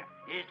here's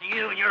to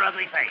you and your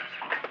ugly face.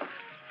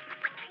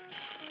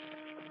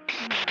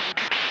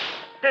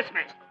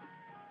 Dismissed.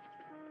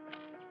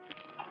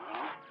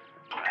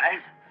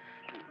 Right.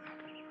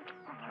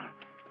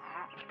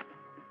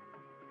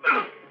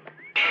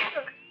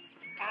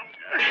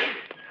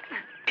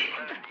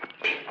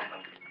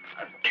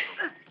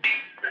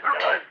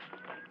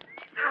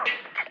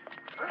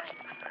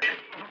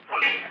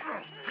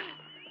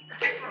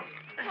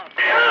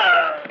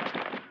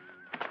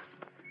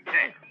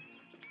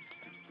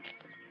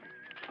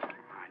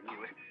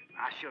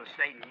 Should have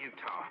stayed in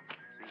Utah.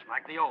 It's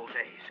like the old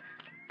days.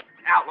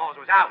 Outlaws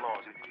was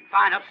outlaws, and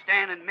fine,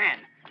 upstanding men,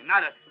 and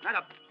not a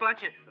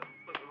bunch of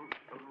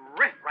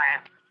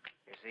riffraff.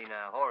 You see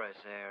now,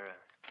 Horace there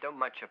don't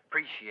much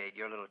appreciate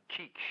your little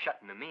cheek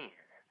shutting him in.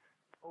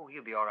 Oh,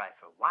 he'll be all right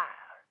for a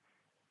while,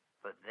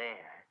 but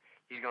then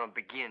he's gonna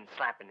begin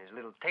slapping his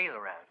little tail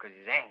around because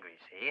he's angry.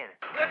 See? And...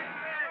 Hey,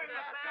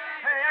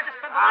 I just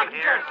spent the night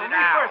in Jersey.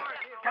 Me first.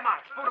 Come on,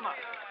 spoot him up.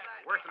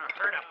 Worse than a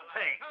herd of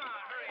pigs.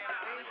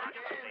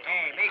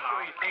 Hey, make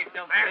sure you save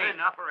some There's space.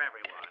 enough for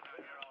everyone.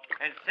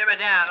 And simmer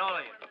down, all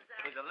of you.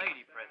 There's a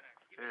lady present.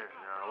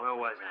 Now, where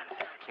was I?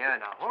 Yeah,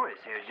 now, Horace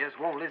here just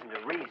won't listen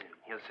to reason.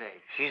 He'll say,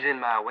 she's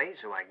in my way,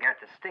 so I got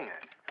to sting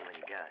her. And then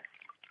he got it.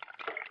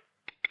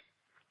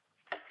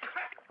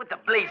 What the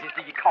blazes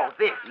do you call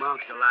this?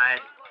 Monks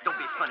alive. Don't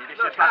be funny.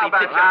 This Look, is how how they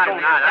about fix that? your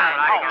Now, that's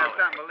phone. right. I got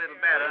something a little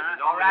better,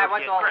 huh? All right,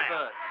 what's all the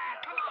fuzz?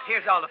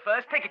 Here's all the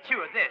fuzz. Take a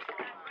chew of this.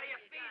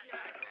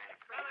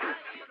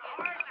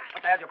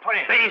 What the hell did you put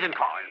in? Beans and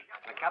corn.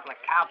 A couple of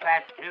cow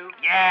pats, too.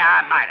 Yeah,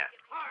 I might have.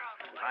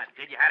 If I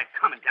did, you had it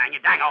coming, dang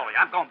you. Dang all of you.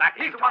 I'm going back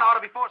to He's the Utah. one who ought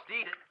to be forced to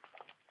eat it.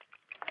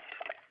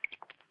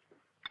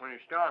 When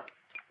you're starved,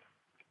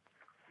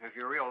 if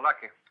you're real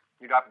lucky,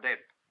 you drop dead.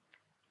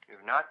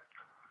 If not,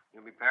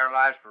 you'll be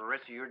paralyzed for the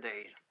rest of your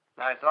days.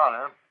 Nice thought,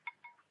 huh?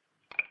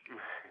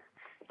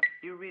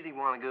 You really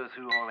want to go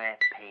through all that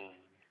pain?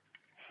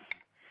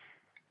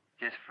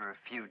 Just for a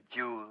few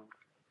jewels?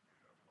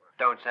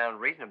 Don't sound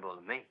reasonable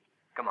to me.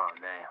 Come on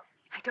now.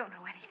 I don't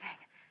know anything.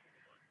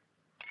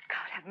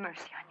 God have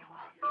mercy on you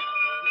all.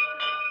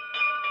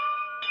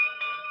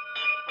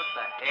 What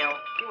the hell?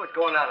 See what's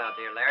going on out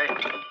there, Larry.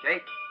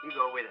 Jake, you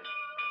go with him.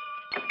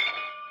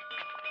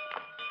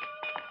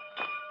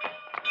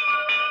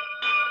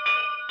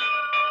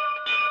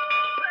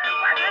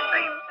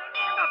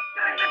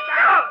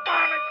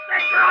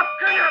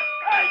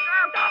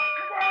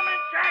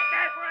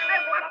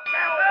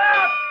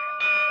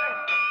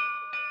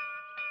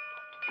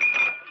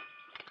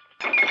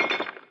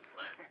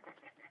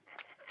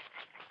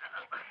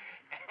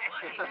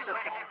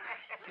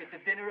 Did the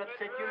dinner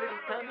upset your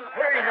little tummy?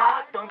 Hurry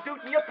now, don't do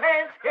it in your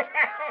pants.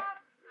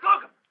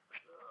 Look!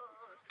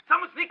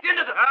 Someone sneaked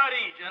into the...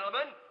 Howdy,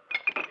 gentlemen.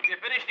 If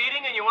you're finished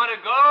eating and you want to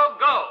go,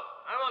 go.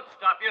 I won't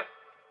stop you.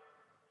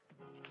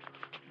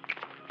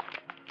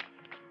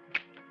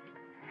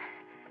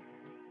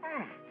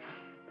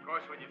 Of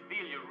course, when you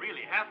feel you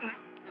really have to,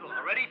 it'll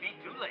already be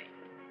too late.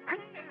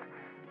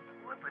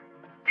 What the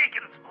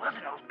dickens was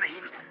in those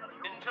beans?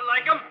 Didn't you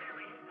like 'em?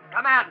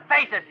 Come out and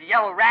face us, you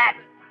yellow rat.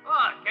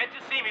 Oh, can't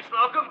you see me,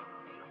 Slocum?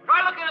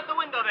 Try looking at the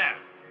window there.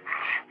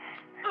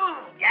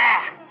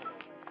 Yeah.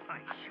 I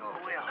sure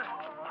will.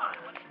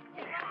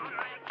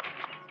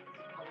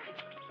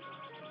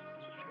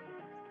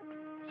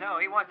 So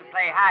he wants to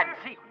play hide and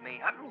seek with me,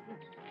 huh?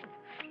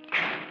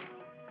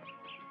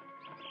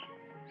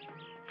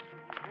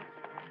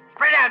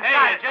 Spread out,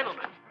 Hey,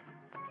 gentlemen.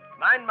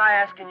 Mind my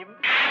asking you?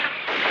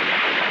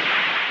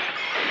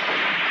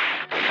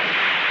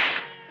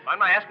 Mind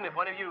my asking if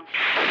one of you...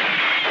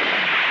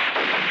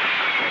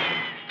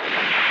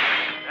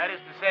 That is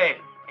to say,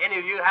 any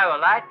of you have a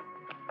light?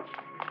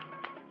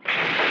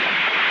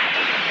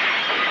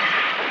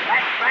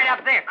 That's right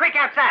up there. Quick,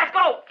 outside. Let's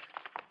go.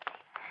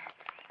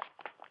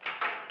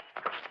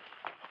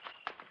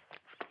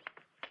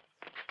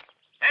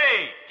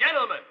 Hey,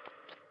 gentlemen.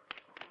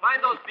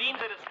 Find those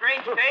beans at a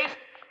strange taste?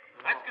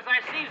 That's because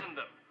I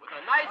seasoned them with a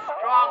nice,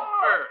 strong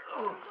fur.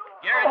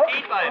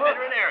 Guaranteed by a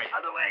veterinarian.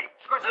 Other way.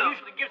 Of course, he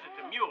usually gives it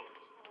to mules.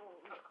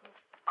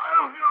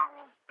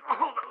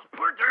 Oh, those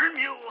poor darn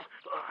mules.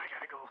 Oh, I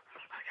gotta go.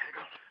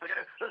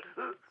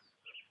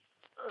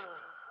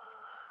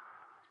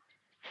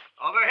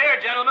 Over here,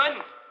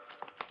 gentlemen.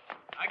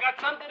 I got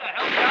something to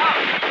help you out.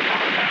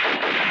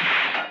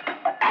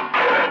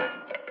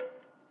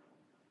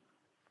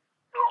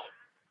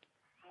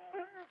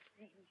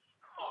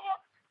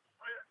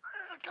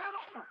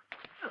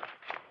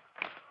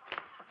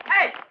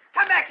 Hey,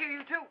 come back here,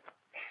 you two.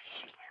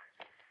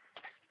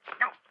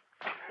 Now,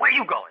 where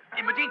you going?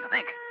 In Medina, I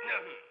think.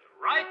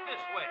 Right this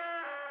way.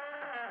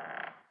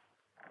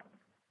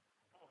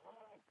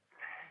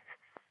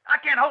 I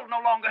can't hold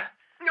no longer.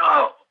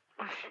 No!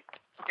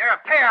 You're a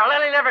pair of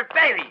lily-livered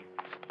babies.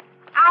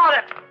 Out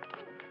of it.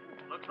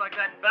 Looks like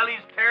that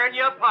belly's tearing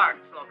you apart,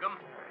 Slocum.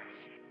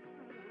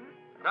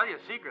 Tell you a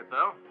secret,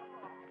 though.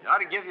 You ought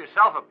to give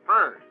yourself a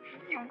purge.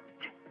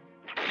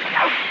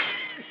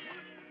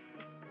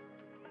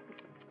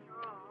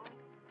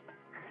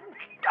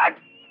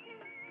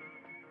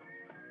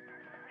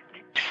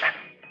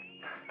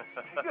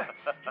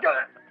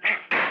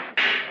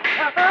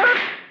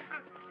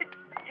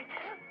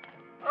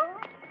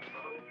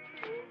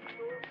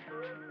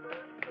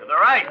 To the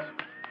right.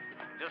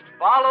 Just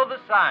follow the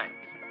signs.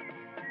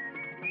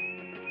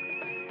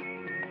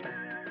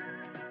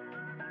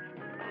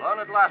 Alone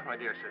at last, my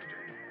dear sister.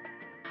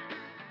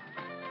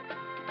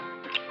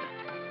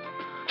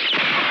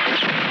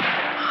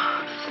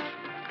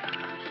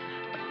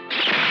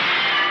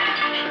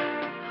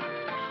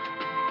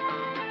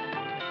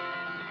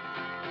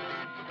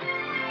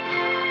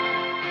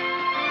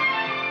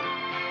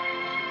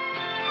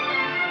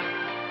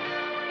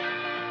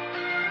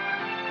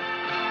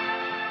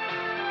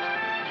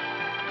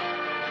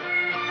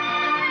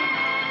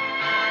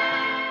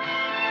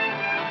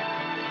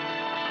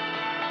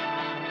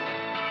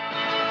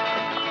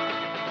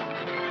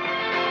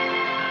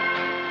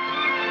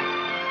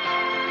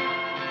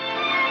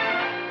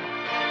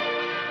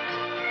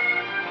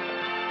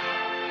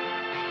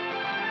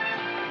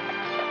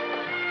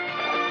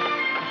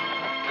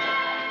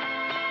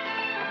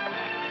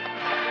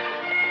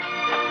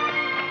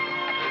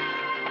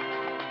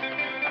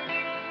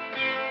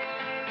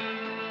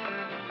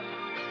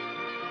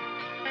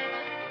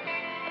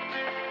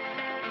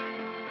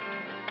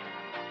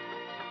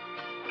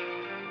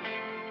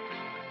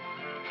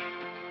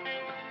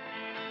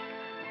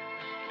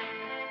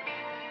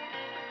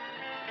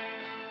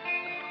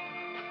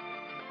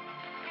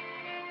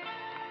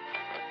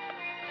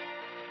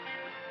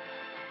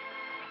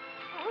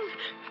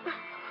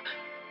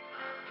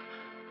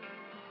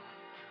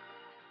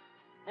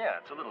 Yeah,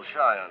 it's a little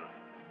shy on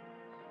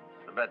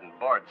the bed and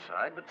board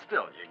side, but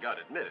still, you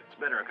gotta admit, it's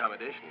better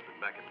accommodations than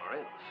back at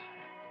Morelos.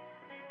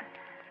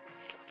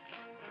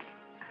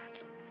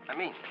 I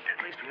mean,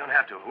 at least we don't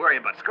have to worry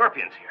about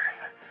scorpions here.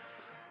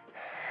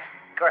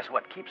 Of course,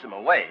 what keeps them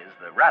away is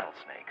the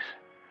rattlesnakes.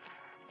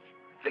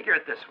 Figure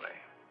it this way.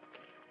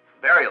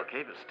 Burial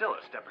Cave is still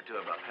a step or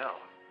two above hell.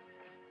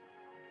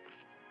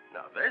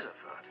 Now, there's a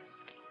thought.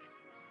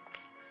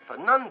 If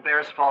a nun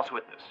bears false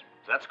witness,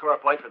 does that score a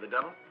point for the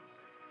devil?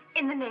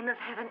 In the name of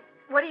heaven,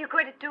 what are you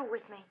going to do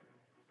with me?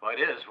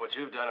 Point is what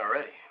you've done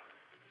already.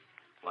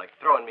 Like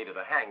throwing me to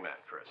the hangman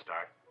for a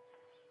start.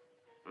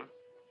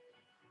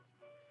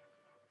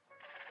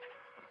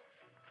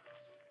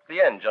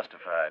 The end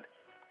justified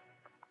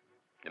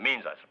the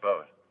means, I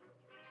suppose.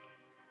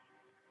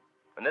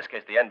 In this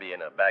case, the end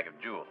being a bag of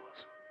jewels.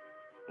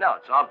 Now,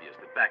 it's obvious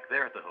that back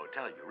there at the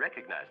hotel, you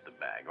recognized the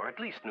bag, or at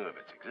least knew of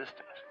its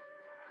existence.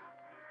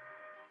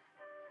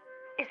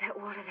 Is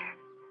that water there?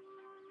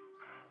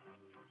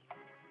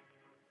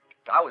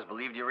 I always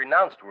believed you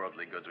renounced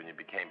worldly goods when you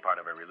became part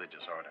of a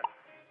religious order.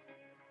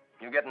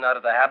 You getting out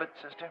of the habit,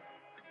 sister?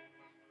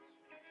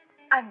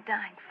 I'm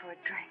dying for a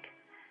drink.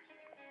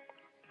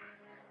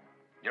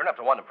 You don't have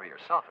to want them for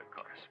yourself, of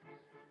course.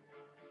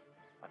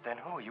 But then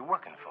who are you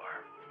working for?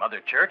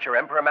 Mother Church or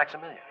Emperor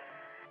Maximilian?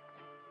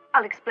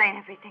 I'll explain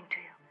everything to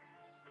you.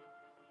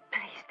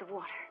 Please, the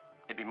water.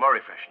 It'd be more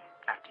refreshing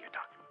after you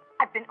talk.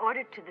 I've been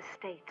ordered to the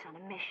States on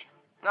a mission.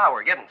 Now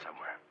we're getting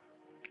somewhere.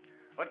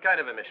 What kind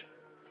of a mission?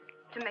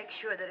 To make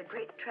sure that a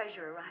great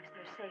treasure arrives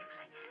there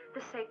safely. The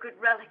sacred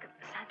relic of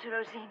Santa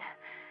Rosina.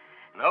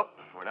 Nope,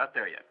 we're not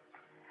there yet.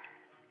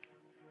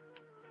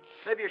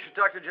 Maybe you should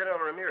talk to General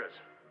Ramirez.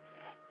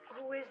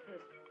 Who is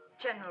this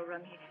General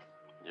Ramirez?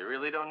 You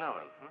really don't know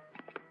him, huh?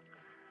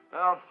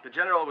 Well, the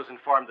general was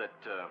informed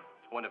that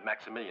one of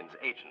Maximilian's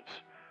agents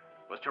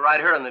was to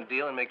ride her on the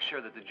deal and make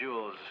sure that the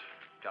jewels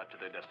got to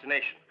their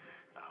destination.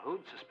 Now,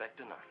 who'd suspect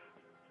a nun?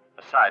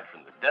 Aside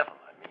from the devil,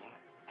 I mean.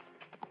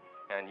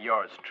 And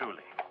yours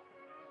truly.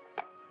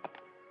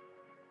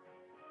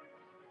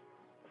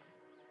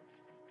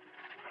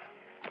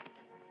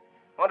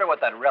 Wonder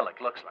what that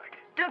relic looks like.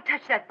 Don't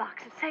touch that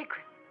box. It's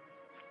sacred.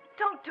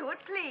 Don't do it,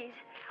 please.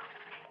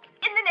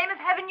 In the name of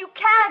heaven, you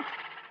can't.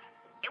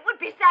 It would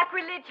be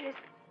sacrilegious.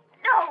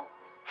 No.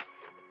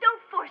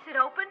 Don't force it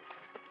open.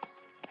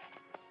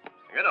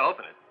 You're going to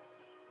open it.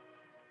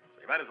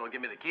 So you might as well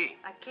give me the key.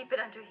 I keep it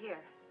under here.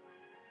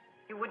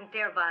 You wouldn't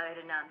dare violate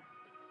a nun.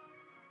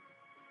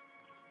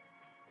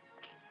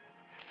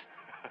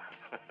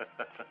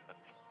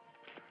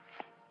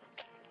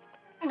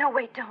 No,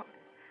 wait, don't.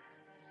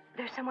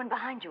 There's someone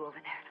behind you over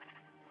there.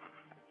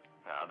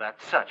 Now,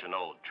 that's such an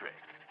old trick.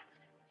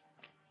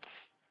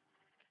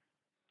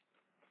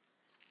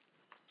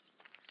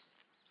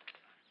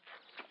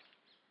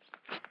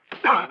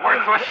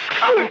 Worthless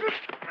scum.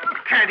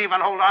 Can't even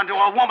hold on to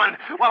a woman.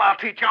 Well, I'll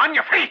teach you on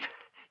your feet.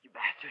 You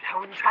bastard. I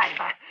wouldn't try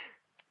to.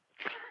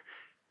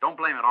 Don't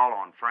blame it all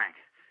on Frank.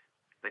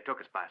 They took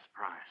us by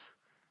surprise.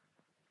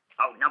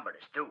 Outnumbered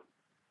us, too.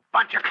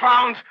 Bunch of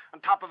clowns.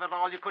 On top of it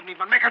all, you couldn't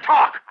even make her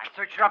talk. I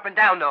searched her up and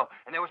down, though,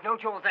 and there was no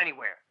jewels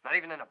anywhere. Not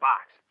even in a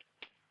box.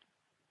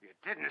 You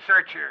Didn't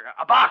search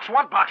a box.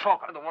 What box,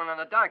 Holcomb? The one on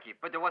the donkey,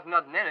 but there wasn't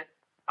nothing in it.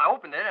 I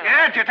opened it.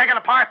 Yeah, did you take it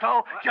apart,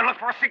 though? Did you look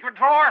for a secret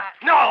drawer?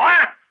 No,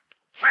 huh?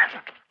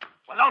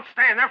 Well, don't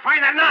stand there.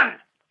 Find a none.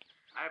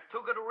 I have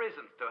two good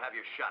reasons to have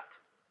you shot.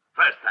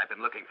 First, I've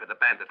been looking for the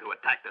bandit who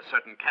attacked a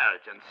certain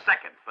carriage, and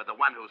second, for the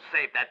one who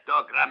saved that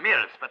dog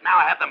Ramirez. But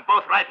now I have them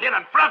both right here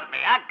in front of me,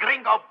 huh,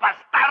 gringo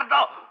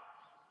bastardo?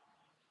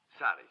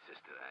 Sorry,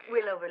 sister,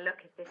 We'll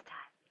overlook it this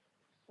time.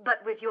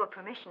 But with your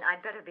permission,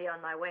 I'd better be on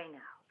my way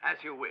now.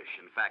 As you wish.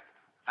 In fact,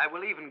 I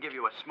will even give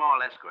you a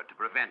small escort to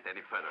prevent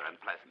any further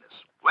unpleasantness.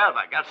 Well,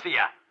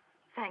 Garcia.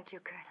 Thank you,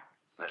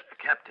 Colonel.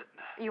 Captain.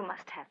 You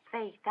must have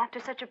faith. After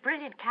such a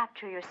brilliant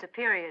capture, your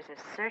superiors are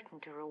certain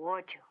to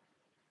reward you.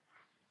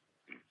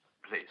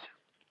 Please.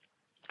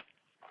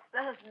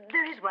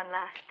 There is one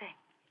last thing.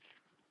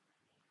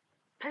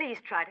 Please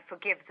try to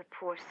forgive the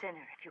poor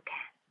sinner if you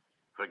can.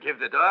 Forgive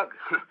the dog?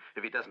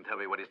 If he doesn't tell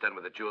me what he's done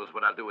with the jewels,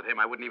 what I'll do with him,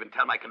 I wouldn't even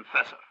tell my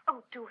confessor.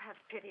 Oh, do have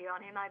pity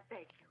on him, I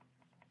beg you.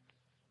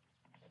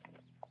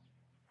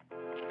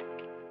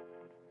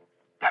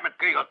 Damn it,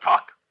 Gringo,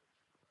 talk.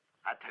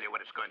 I'll tell you what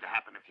is going to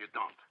happen if you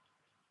don't.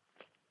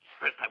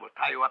 First, I will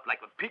tie you up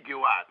like a pig you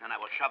are, then I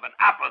will shove an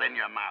apple in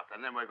your mouth, and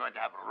then we're going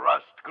to have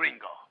roast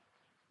Gringo.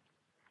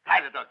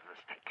 Tie the dog to the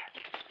stick.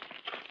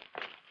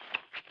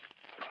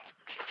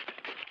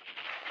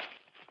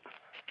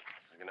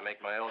 I'm going to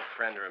make my old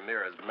friend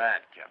Ramirez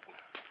mad, Captain.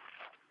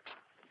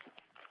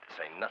 To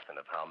say nothing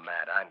of how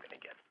mad I'm going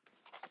to get.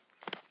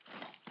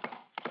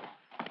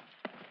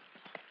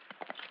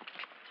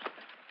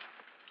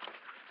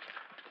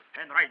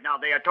 And right now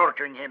they are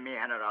torturing him, mi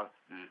general.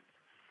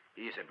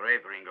 He is a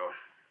brave gringo.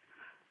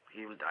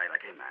 He will die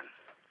like a man.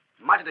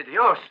 Madre de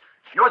Dios!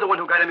 You're the one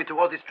who got him into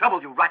all this trouble,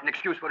 you rotten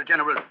excuse for a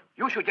general.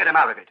 You should get him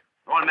out of it.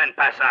 All men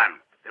pass on.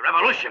 The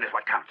revolution is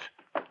what counts.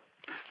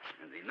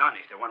 And the nun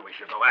is the one we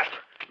should go after.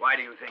 Why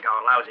do you think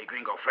our lousy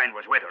gringo friend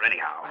was with her,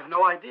 anyhow? I have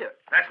no idea.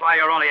 That's why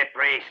you're only a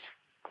priest.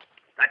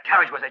 That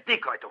carriage was a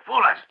decoy to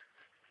fool us.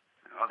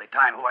 And all the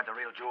time, who had the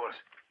real jewels?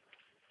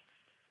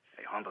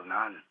 A humble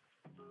nun.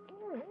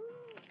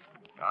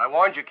 I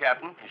warned you,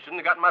 Captain. You shouldn't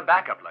have gotten my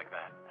back up like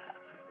that.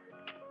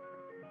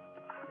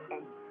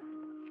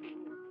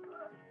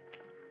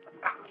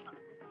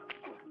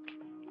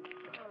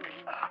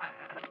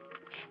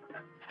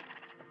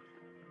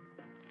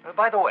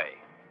 By the way,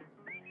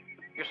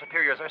 your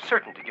superiors are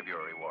certain to give you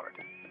a reward.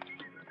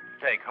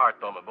 Take heart,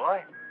 though, my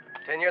boy.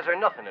 10 years are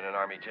nothing in an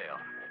army jail.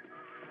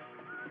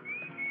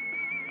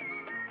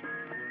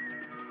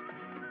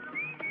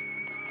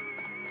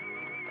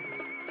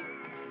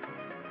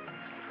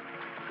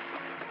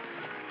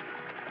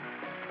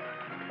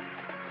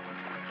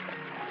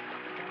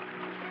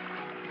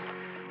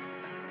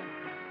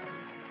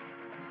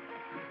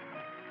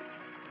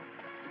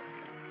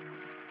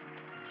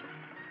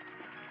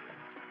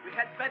 We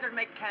had better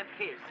make camp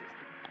here, sister.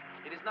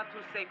 It is not too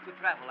safe to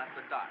travel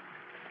after dark.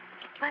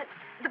 But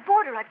the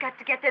border, I've got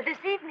to get there this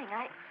evening.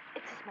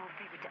 It's a small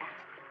favor to ask.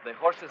 The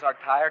horses are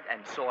tired,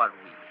 and so are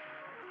we.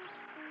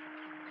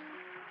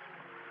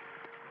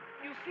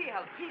 You see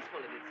how peaceful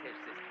it is here,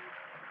 sister.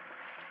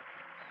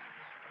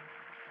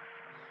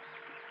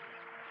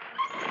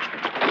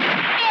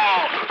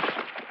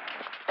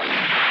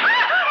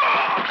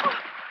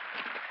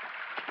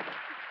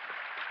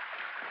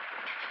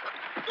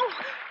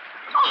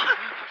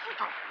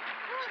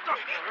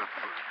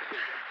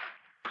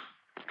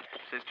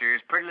 Sister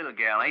is a pretty little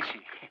gal, ain't she?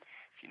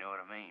 If you know what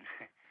I mean.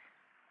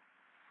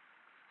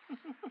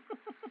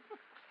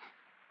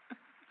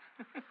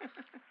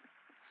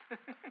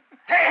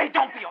 Hey,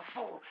 don't be a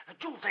fool. The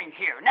jewels ain't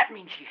here, and that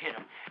means she hid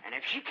them. And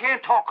if she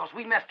can't talk because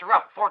we messed her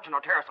up, fortune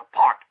will tear us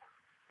apart.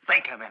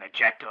 Think a minute,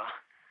 Jackdaw.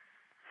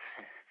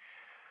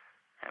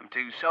 Them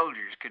two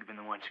soldiers could have been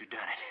the ones who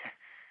done it.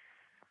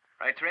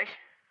 Right, Trace?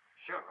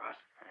 Sure, Russ.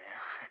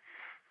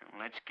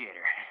 Well, let's get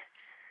her.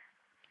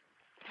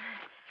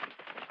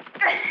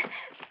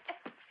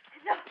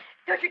 No,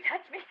 don't you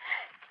touch me.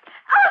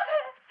 Oh,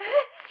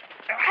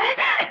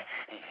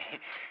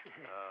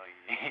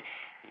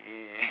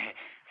 yeah.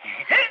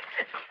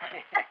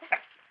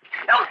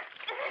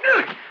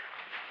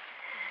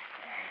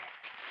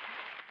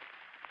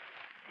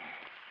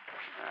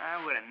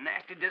 What a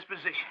nasty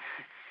disposition.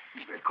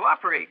 You better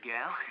cooperate,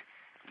 gal.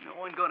 No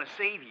one gonna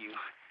save you.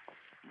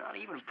 Not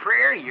even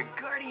prayer, your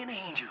guardian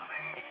angel.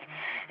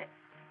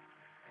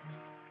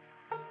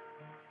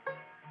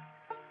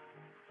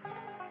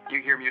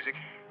 You hear music?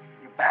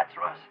 You bats,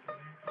 Russ.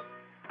 Of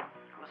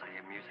course I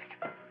hear music.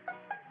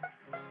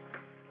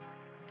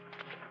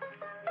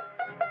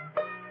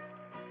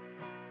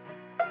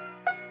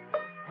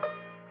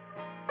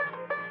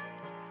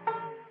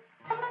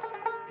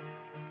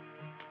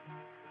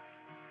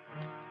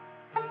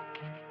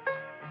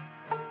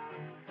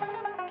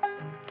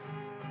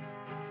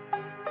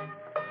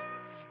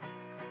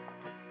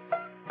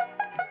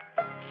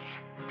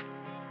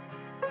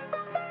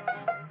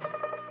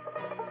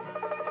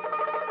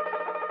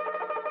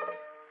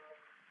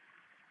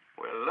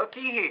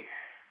 Looky here.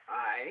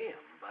 I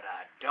am, but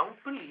I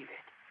don't believe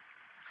it.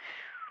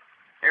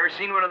 Ever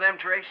seen one of them,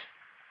 Trace?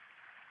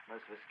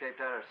 Must have escaped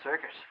out of a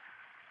circus.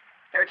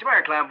 Hey, what's the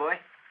matter, clown boy?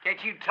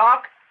 Can't you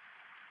talk?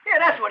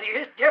 Yeah, that's what he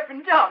is, deaf and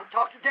dumb.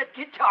 Talk to that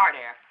guitar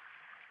there.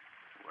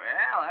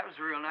 Well, that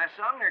was a real nice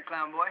song there,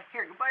 clown boy.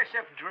 Here, go buy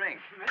yourself a drink.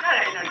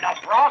 That ain't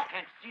enough, Ross.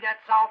 Can't you see that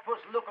sourpuss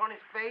look on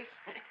his face?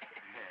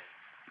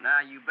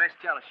 Now, you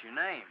best tell us your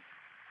name.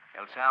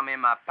 Else how me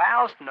and my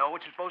pals to know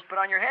what you're supposed to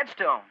put on your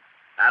headstone.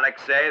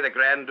 Alexei the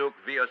Grand Duke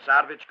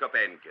Vyosarvich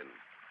Kopenkin,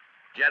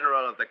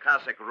 General of the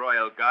Cossack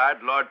Royal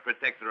Guard, Lord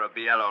Protector of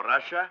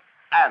Bielorussia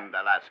and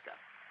Alaska.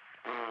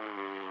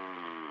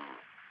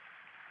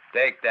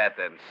 Take that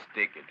and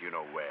stick it, you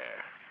know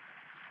where.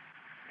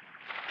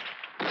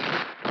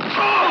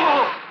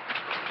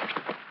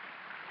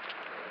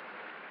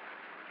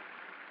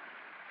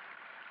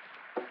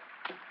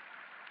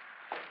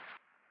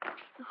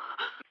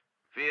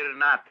 Fear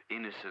not,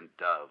 innocent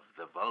dove.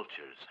 The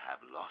vultures have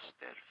lost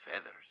their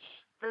feathers.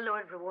 The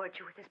Lord reward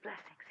you with his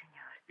blessing,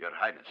 senor. Your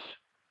Highness.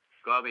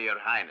 Call me Your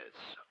Highness,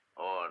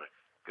 or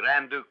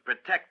Grand Duke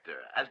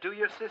Protector, as do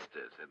your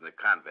sisters in the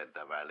convent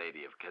of Our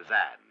Lady of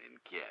Kazan in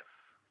Kiev.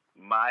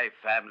 My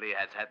family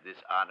has had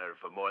this honor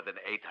for more than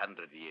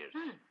 800 years.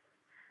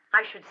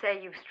 I should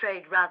say you've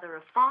strayed rather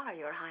afar,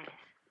 Your Highness.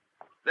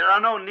 There are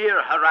no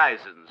near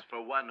horizons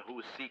for one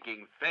who's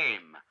seeking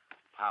fame,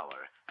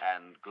 power,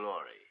 and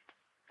glory.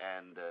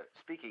 And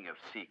speaking of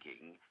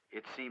seeking,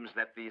 it seems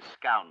that these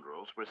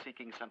scoundrels were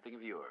seeking something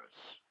of yours.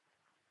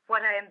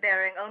 What I am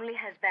bearing only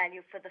has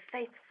value for the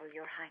faithful,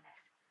 Your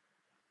Highness.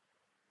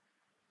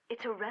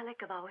 It's a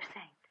relic of our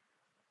saint.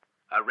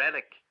 A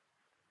relic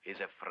is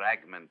a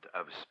fragment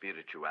of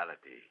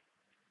spirituality.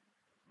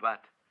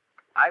 But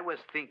I was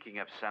thinking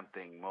of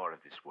something more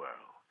of this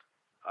world.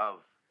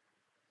 Of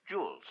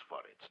jewels, for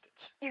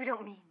instance. You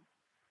don't mean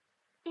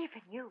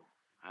even you?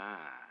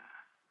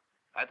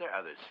 Are there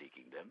others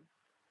seeking them?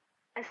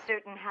 A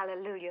certain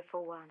Hallelujah,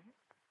 for one.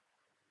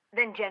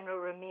 Then General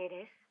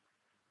Ramirez.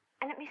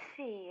 And let me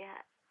see,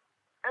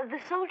 the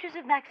soldiers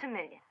of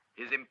Maximilian.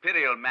 His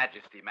Imperial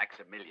Majesty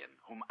Maximilian,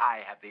 whom I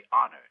have the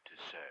honor to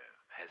serve,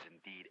 has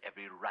indeed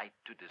every right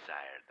to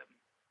desire them,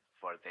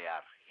 for they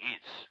are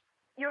his.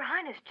 Your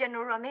Highness,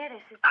 General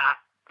Ramirez is...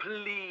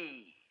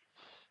 Please.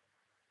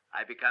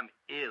 I become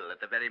ill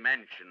at the very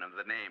mention of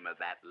the name of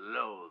that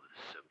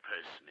loathsome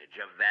personage,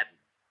 of that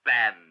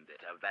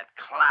bandit, of that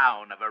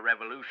clown of a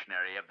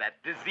revolutionary, of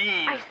that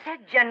disease. I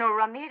said General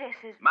Ramirez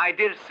is... My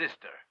dear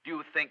sister, do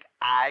you think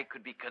I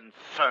could be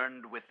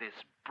concerned with this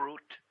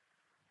brute?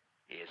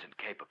 He is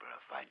incapable of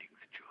finding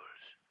the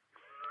jewels.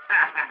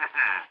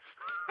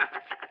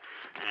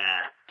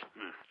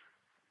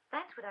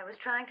 That's what I was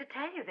trying to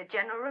tell you, that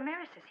General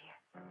Ramirez is here.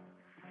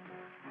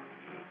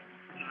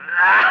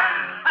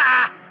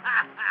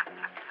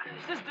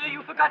 Sister,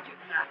 you forgot you...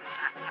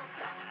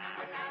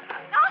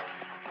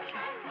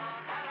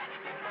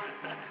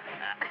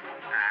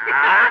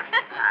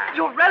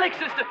 Your relic,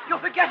 sister! You're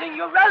forgetting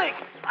your relic!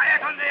 Vaya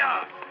con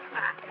Dios!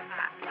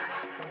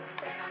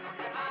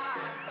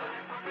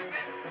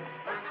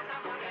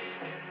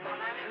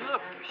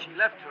 Look, she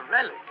left her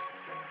relic.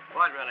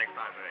 What relic,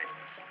 Padre?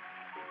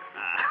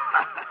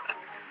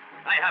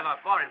 I have a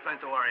foreign friend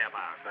to worry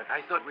about. But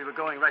I thought we were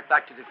going right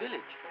back to the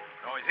village.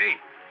 So is he.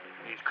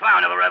 He's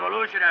clown of a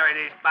revolutionary.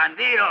 He's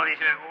bandito. He's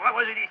what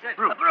was it he said?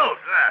 Brute. A brute.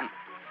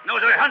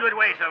 Knows 100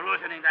 ways of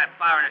loosening that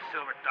foreigner's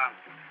silver tongue.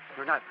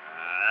 You're not...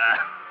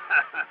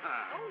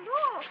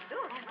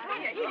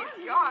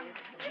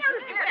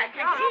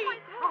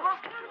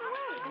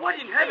 What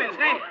in heaven's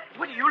name?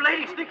 What do you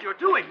ladies think you're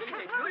doing?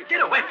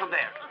 Get away from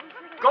there.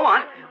 Go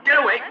on. Get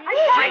away.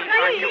 Shame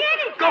on you.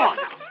 Go on.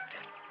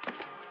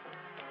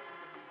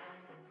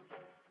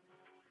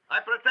 I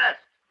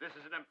protest. This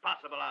is an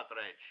impossible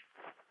outrage.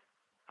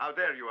 How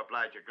dare you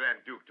oblige a Grand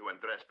Duke to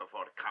undress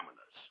before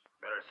commoners?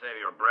 Better save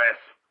your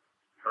breath.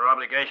 Her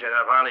obligations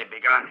have hardly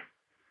begun.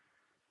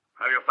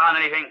 Have you found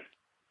anything?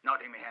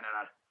 Nothing, mi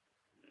general.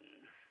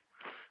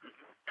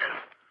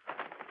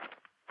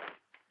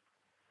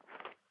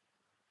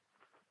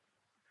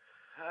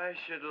 I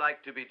should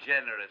like to be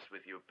generous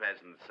with you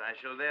peasants. I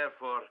shall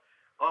therefore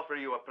offer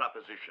you a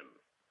proposition.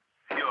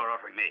 You're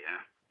offering me,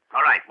 huh?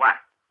 All right, what?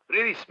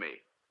 Release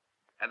me,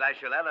 and I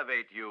shall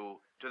elevate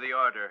you to the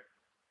order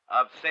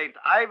of Saint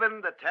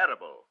Ivan the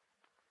Terrible.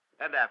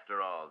 And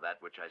after all, that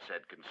which I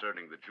said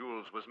concerning the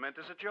jewels was meant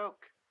as a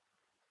joke.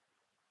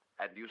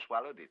 And you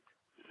swallowed it.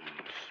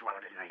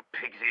 Swallowed it in a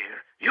pig's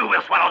ear. You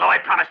will swallow, though, I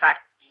promise that.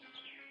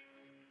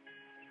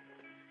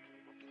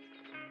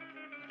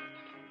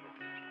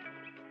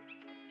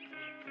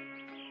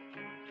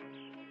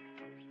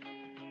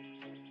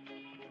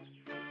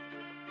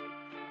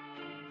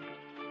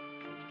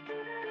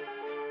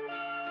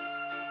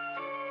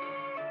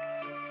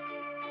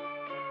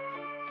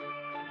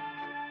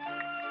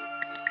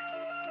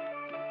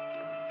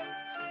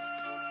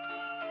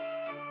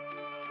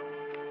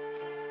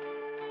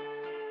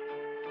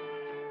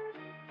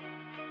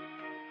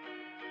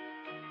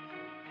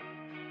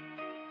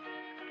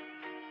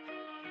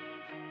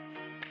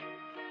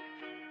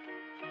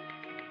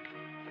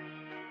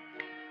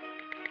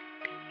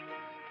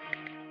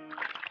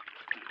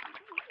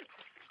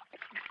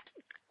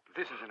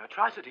 This is an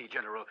atrocity,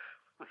 General.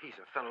 He's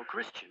a fellow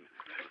Christian,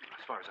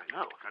 as far as I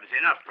know. That is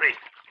enough, priest.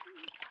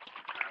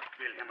 I'll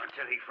kill him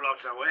until he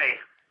floats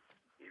away.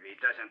 If he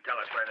doesn't tell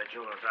us where the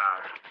jewels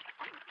are.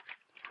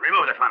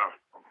 Remove the funnel.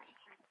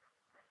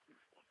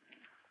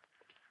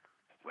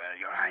 Well,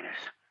 Your Highness.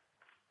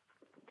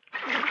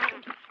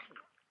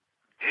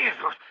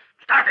 Jesus!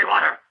 Start the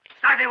water!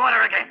 Start the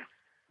water again!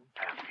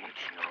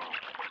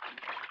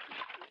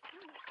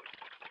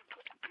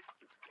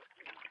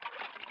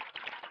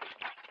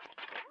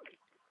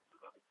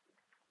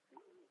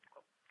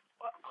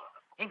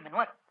 Ingman,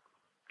 what?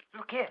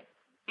 Look here.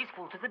 He's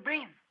full to the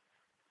brim.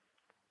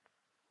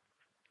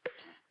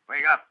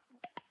 Wake up.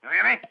 You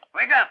hear me?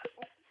 Wake up.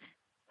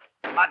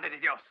 Madre de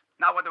Dios.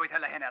 Now what do we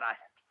tell the general?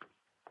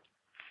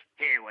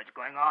 Hear what's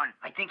going on.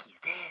 I think he's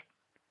dead.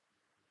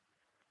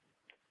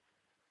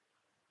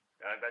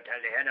 Don't go tell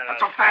the general. Not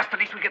so fast. The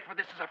least we get for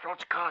this is our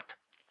throats cut.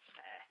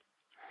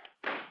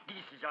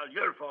 This is all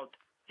your fault.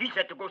 He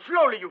said to go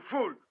slowly, you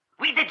fool.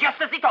 We did just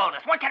as he told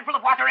us. 1 canful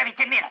of water every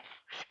 10 minutes.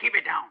 Shh, keep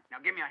it down. Now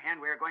give me a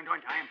hand. We are going on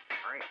time.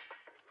 Hurry.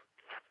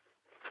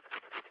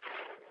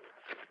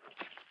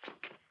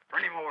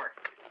 Turn him over.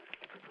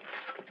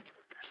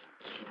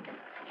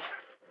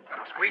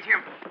 Now squeeze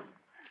him.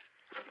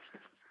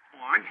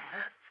 1,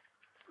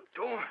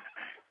 2,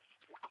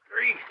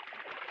 3.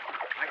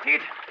 That's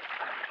it.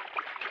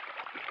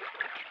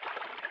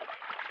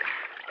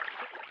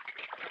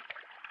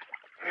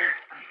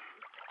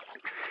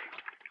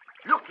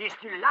 Look, he's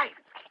still alive.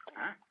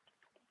 Huh?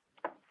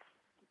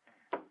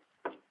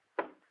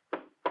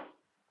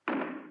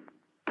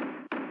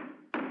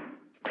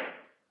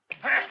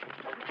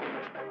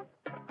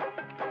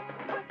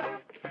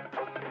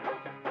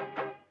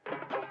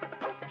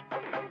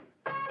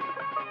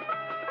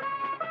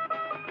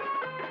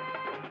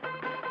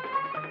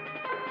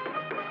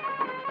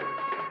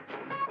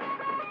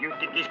 You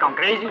think he's gone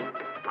crazy?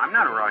 I'm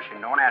not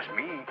rushing. Don't ask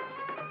me.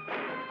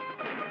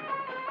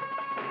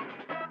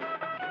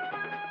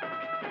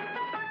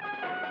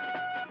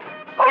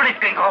 Hold it,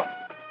 Gringo.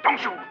 Don't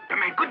shoot. The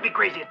man could be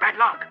crazy. It's bad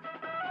luck.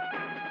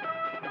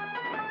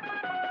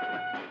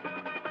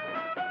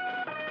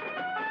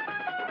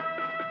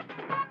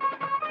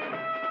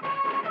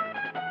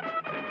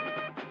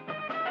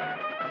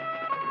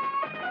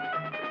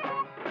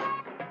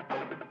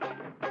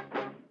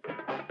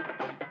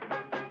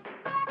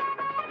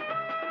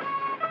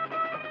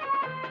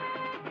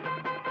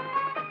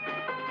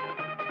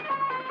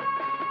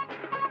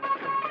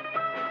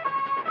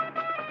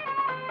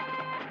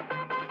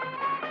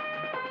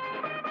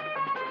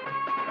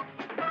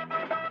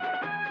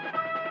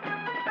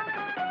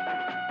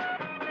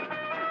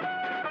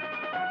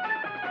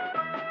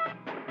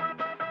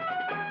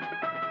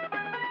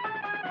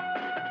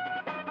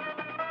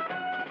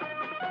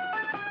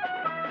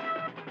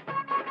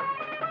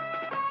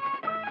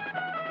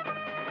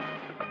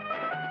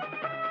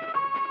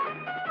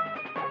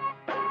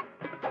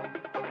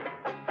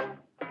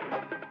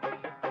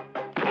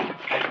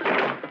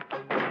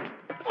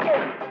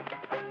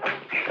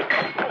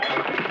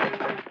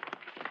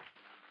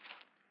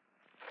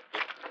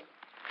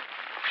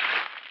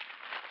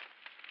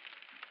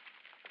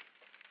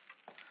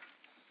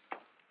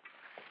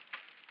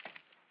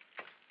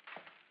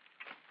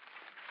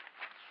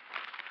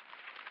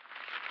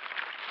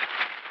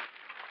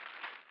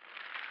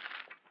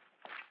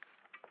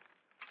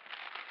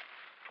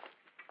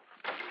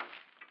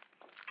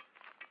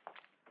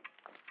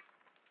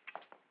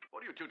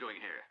 What are you two doing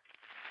here?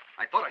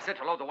 I thought I said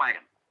to load the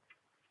wagon.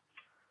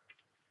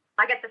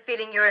 I get the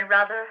feeling you're in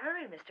rather a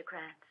hurry, Mr.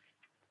 Krantz.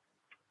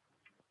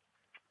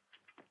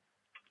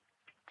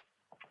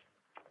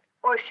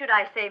 Or should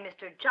I say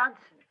Mr.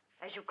 Johnson,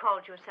 as you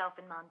called yourself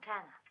in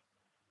Montana.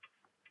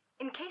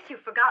 In case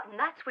you've forgotten,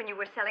 that's when you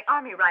were selling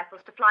army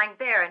rifles to Flying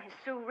Bear and his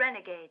Sioux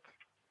renegades.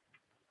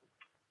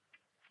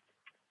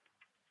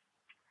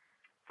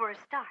 For a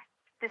start,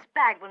 this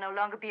bag will no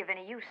longer be of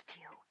any use to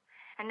you.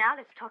 And now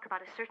let's talk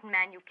about a certain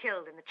man you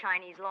killed in the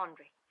Chinese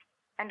laundry.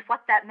 And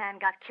what that man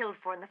got killed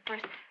for in the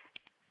first...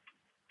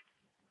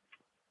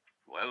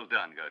 Well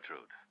done,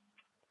 Gertrude.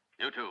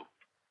 You too.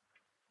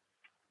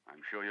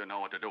 I'm sure you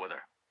know what to do with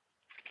her.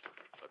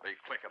 But be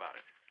quick about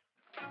it.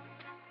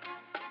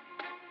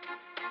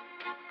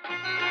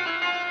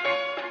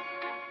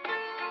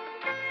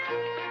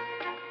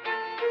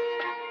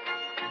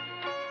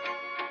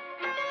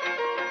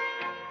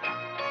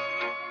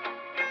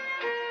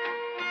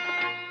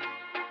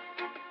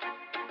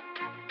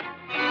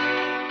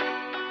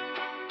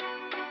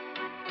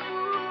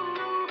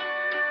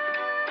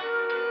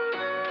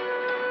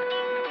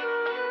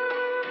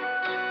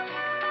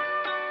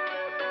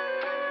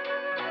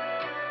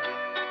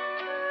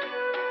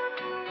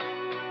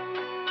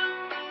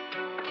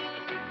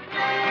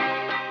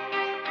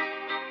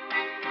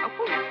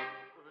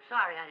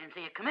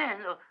 See you come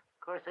in. Of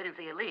course, I didn't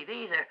see you leave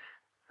either.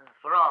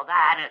 For all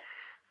that,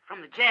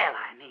 from the jail,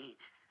 I mean.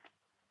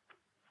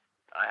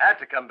 I had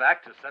to come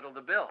back to settle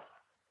the bill.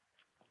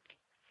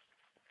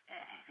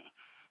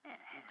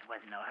 There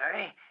wasn't no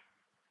hurry.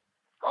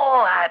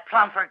 Oh, I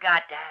plumb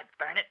forgot to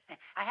burn it.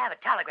 I have a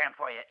telegram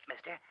for you,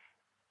 mister.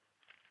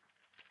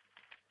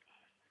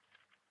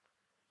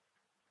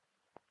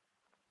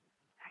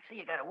 I see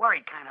you got a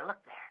worried kind of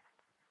look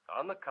there.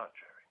 On the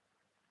contrary.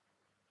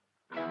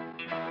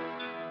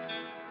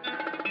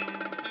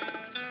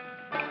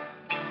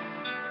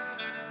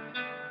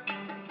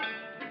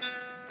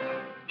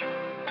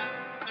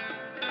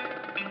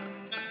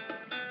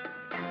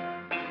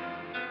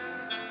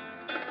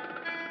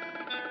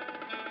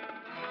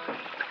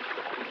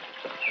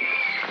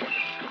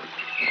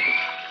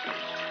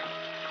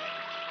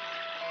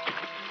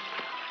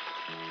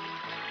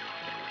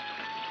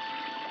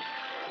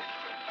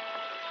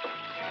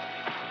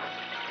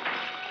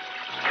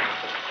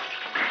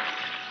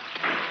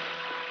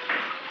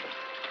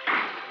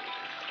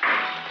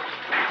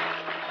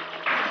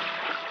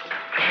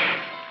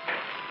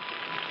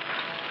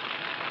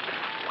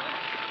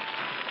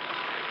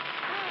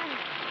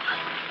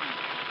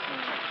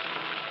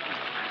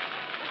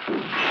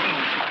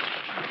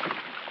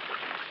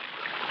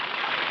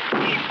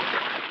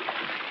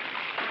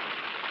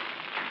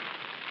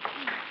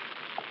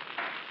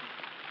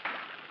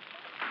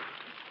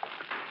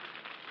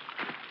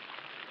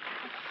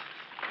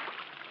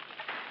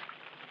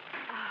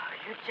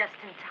 Just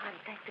in time,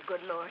 thank the good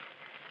Lord.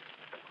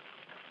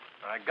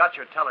 I got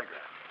your telegram.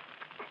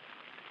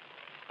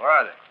 Where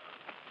are they?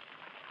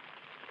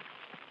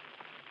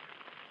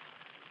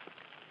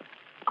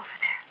 Over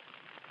there.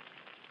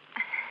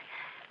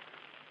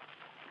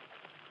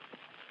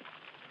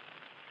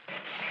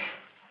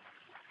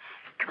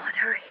 Come on,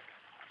 hurry.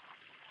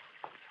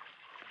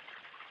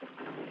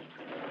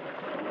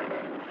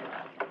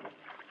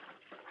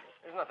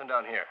 There's nothing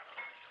down here.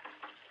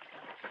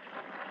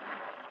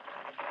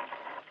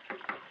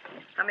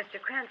 Now,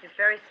 Mr. Krantz is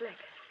very slick.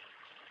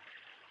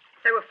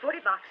 There were 40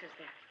 boxes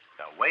there.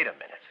 Now, wait a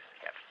minute.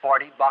 You have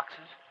 40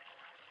 boxes?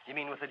 You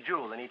mean with a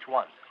jewel in each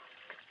one?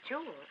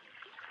 Jewels?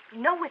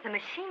 No, with a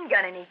machine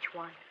gun in each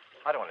one.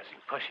 I don't want to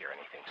seem pushy or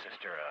anything,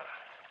 sister,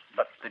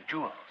 but the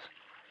jewels.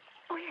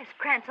 Oh, yes,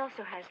 Krantz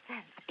also has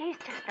them. He's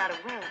just not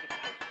aware of it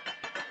yet.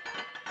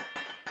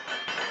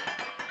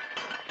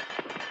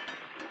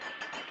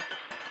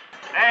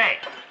 Hey,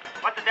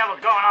 what the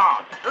devil's going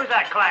on? Who's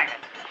that clanging?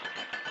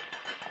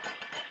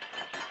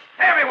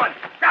 Hey, everyone!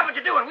 Stop what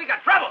you're doing. We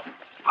got trouble.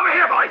 Over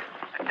here, boys.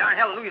 That darn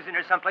hallelujah's in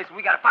there someplace, and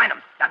we gotta find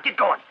him. Now, get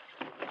going.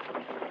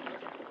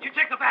 You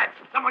take the bats.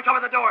 Someone cover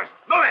the doors.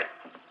 Move it.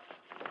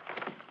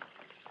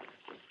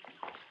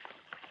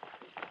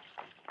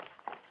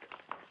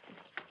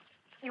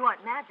 You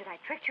aren't mad that I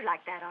tricked you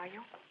like that, are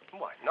you?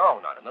 Why, no,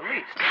 not in the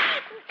least.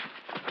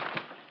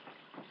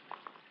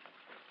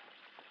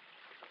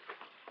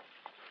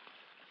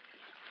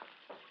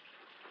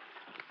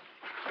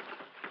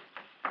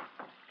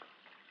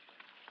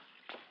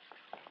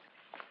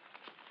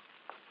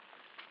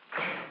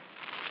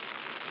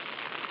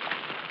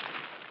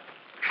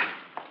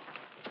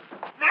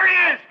 There he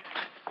is.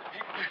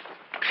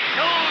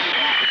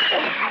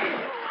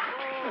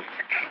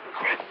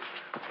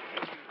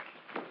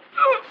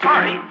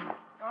 Sorry.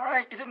 All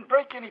right, you didn't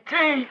break any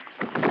teeth.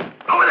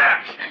 Over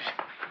there.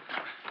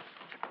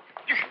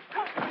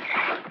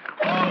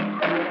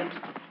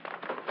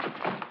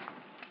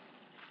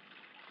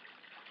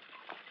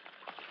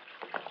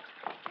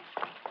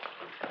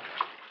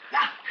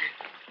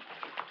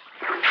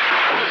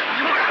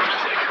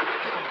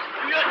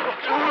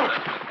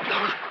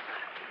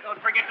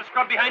 Don't forget to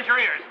scrub behind your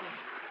ears.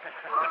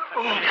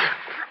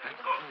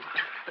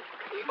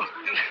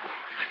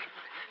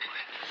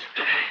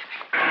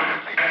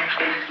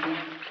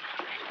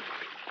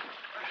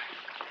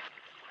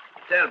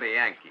 Tell me,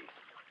 Yankee,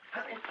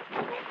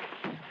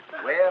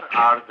 where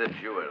are the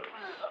jewels?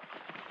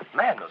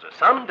 Man, those are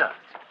some duds.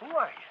 Who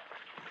are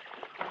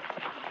you?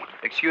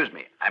 Excuse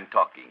me, I'm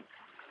talking.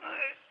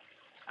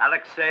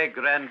 Alexei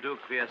Grand Duke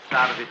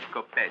Vyasarovich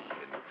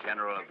Kopelkin,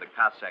 General of the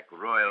Cossack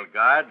Royal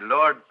Guard,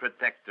 Lord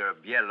Protector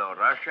of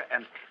Bielorussia,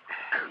 and,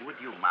 would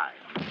you mind?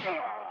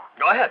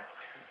 Go ahead.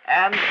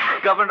 And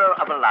Governor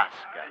of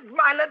Alaska.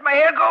 Mind let my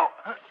hair go?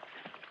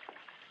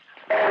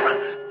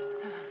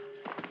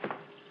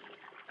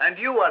 And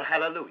you are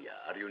Hallelujah,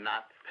 are you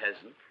not,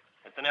 peasant?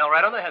 Hit the nail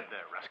right on the head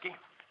there, Rusky.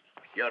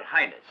 Your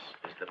Highness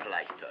is the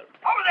polite term.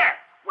 Over there.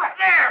 What?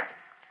 There.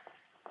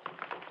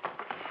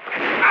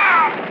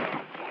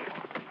 Ow!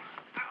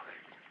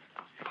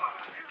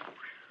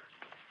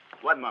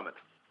 One moment.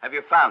 Have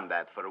you found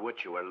that for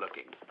which you were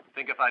looking?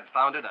 Think if I'd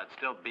found it, I'd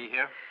still be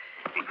here?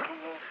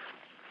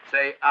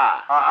 Say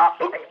ah.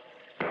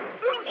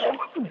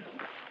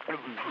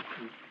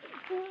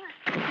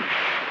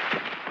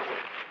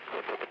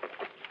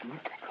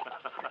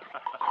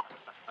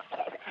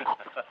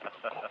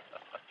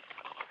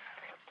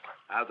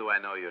 How do I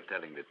know you're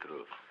telling the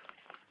truth?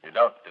 You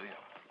don't, do you?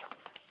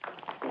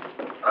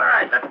 All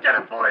right, let's get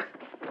him, boys.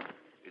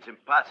 It's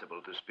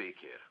impossible to speak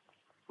here.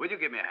 Will you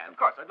give me a hand? Of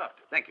course, I'd love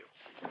to. Thank you.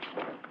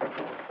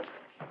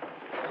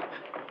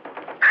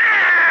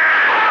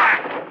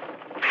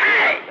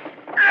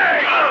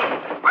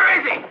 Where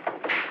is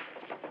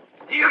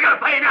he? You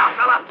gotta pay now,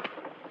 fella.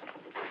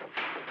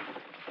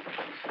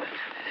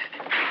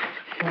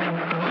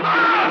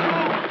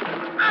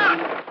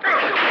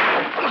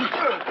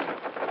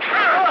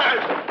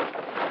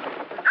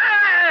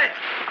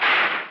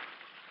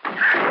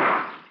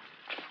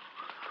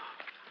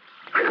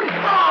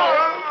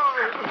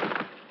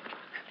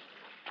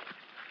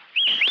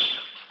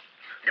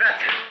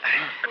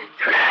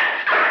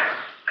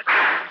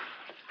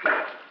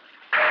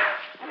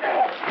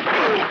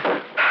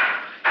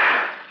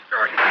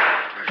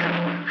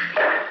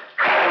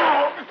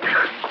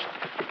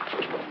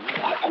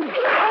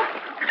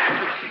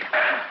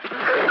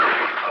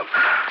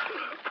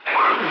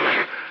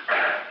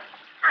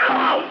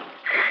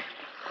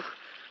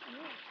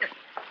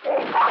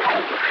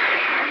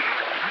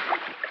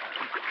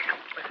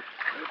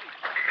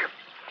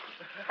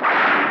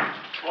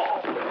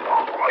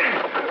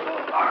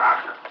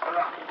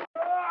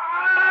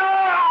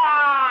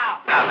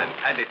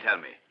 Kindly tell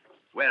me,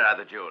 where are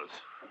the jewels?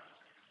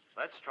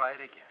 Let's try it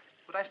again.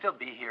 Would I still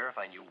be here if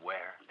I knew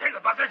where? There's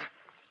the buzzards.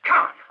 Come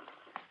on.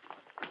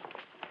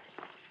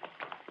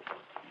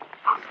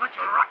 I'll slit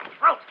your rotten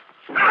throat.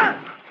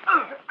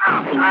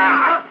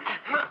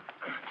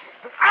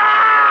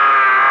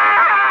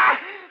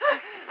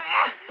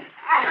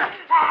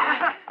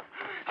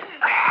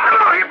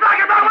 You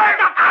blocking my way!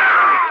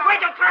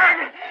 Wait your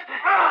turn!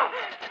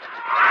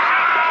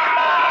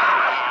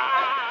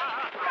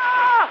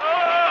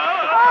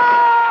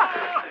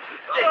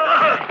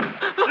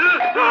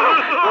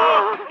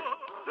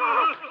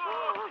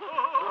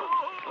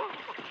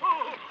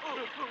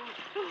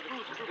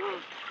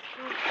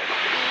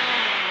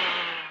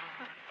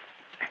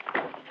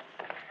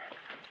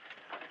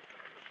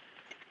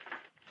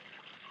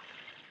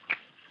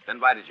 Then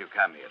why did you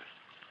come here?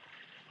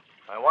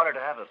 I wanted to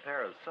have a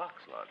pair of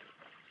socks laundered.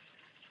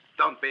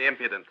 Don't be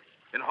impudent.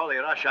 In Holy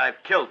Russia,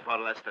 I've killed for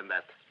less than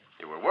that.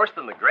 You were worse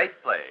than the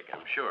Great Plague,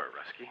 I'm sure,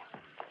 Rusky.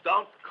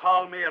 Don't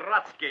call me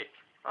Rusky.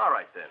 All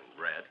right, then,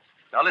 Red.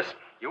 Now, listen.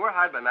 You were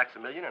hired by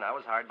Maximilian, and I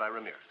was hired by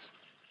Ramirez.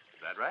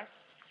 Is that right?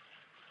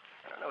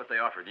 I don't know what they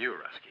offered you,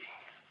 Rusky.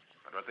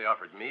 But what they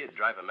offered me would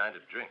drive a man to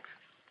drink.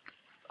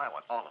 I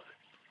want all of it.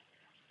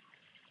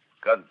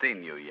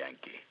 Continue,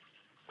 Yankee.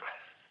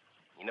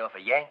 You know, if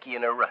a Yankee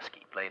and a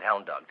Rusky played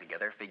hound dog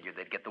together, figured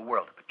they'd get the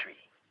world of a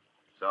treaty.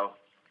 So?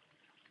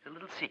 It's a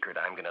little secret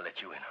I'm going to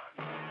let you in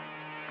on.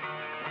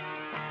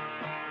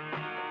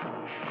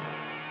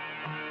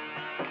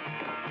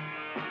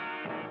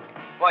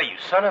 Why, you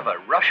son of a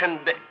Russian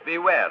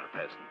Beware,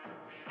 peasant.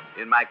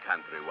 In my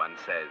country, one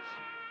says,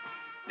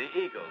 the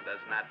eagle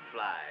does not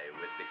fly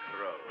with the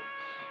crows.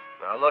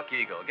 Now, look,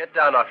 Eagle, get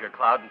down off your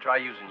cloud and try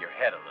using your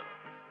head a little.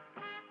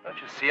 Don't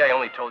you see I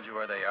only told you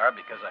where they are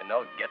because I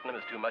know getting them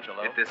is too much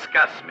alone? It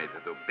disgusts me to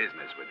do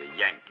business with a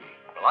Yankee.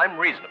 Well, I'm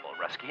reasonable,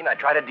 Rusky, and I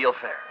try to deal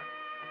fair.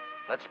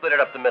 Let's split it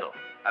up the middle.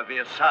 A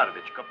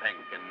Tsarevich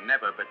Kopenkin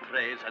never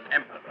betrays an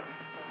emperor.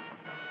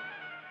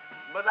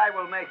 But I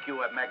will make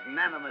you a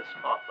magnanimous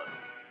offer.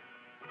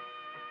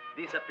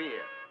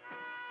 Disappear,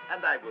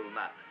 and I will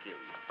not kill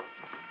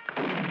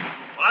you.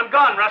 Well, I'm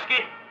gone,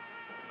 Rusky.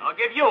 I'll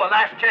give you a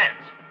last chance.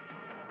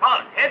 Call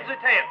it heads or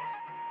tails.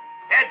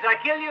 Heads, I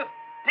kill you.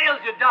 Tails,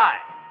 you die.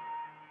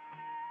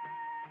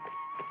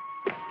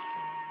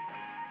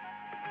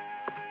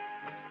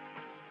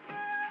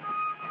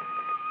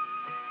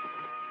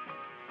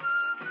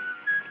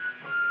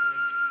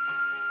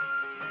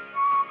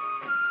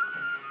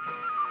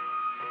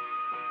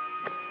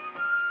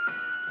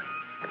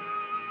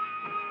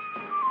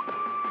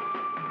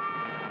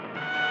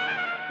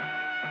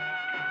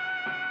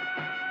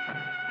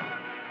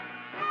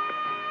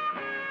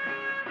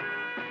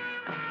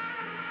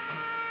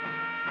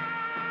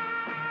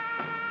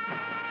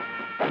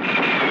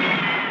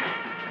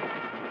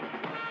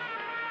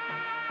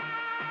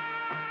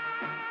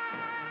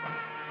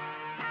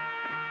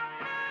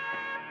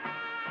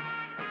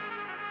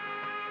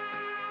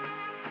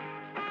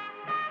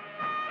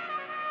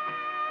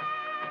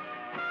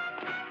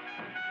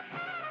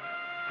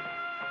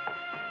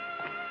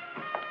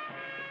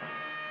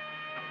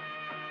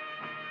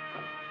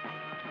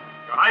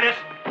 Your Highness.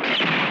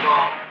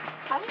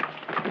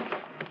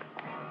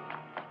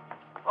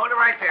 Hold it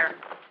right there.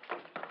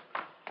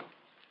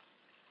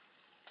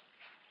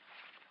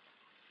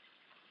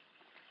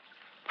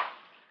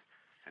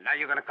 And now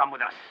you're going to come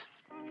with us.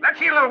 Let's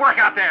see a little work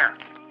out there.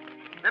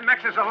 Them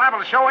Mexicans are liable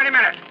to show any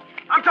minute.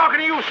 I'm talking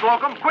to you,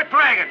 Slocum. Quit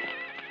dragging.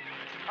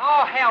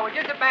 Oh, hell, we're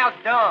just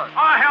about done.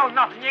 Oh, hell,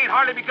 nothing. You ain't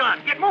hardly begun.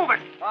 Get moving.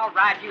 All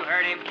right, you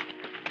heard him.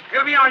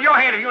 He'll be on your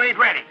head if you ain't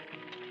ready.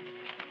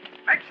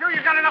 Make sure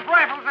you got enough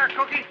rifles there,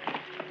 Cookie.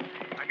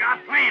 I got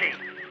plenty.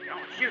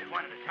 Don't shoot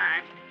one at a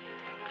time.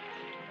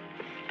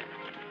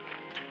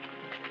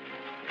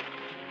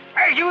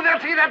 Hey, you there,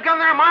 see that gun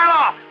there a mile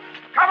off?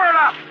 Cover it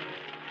up.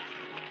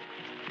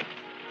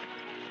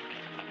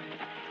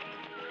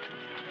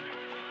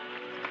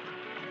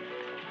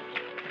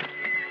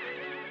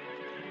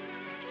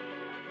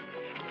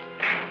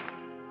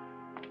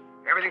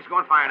 Everything's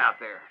going fine out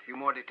there. A few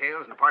more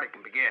details and the party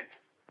can begin.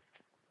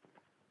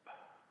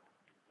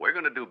 We're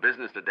going to do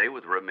business today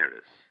with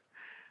Ramirez.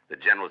 The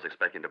general's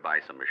expecting to buy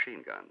some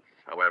machine guns.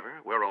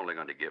 However, we're only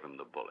going to give him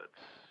the bullets.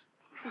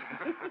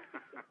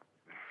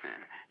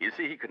 You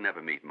see, he could never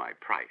meet my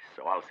price,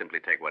 so I'll simply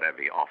take whatever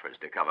he offers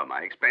to cover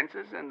my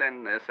expenses and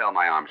then sell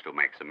my arms to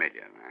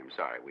Maximilian. I'm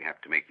sorry we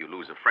have to make you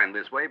lose a friend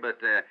this way, but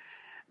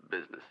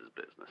business is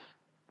business.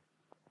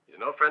 He's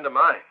no friend of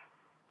mine.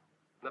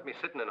 Left me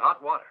sitting in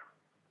hot water.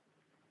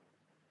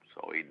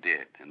 So he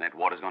did, and that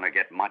water's going to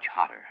get much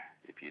hotter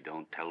if you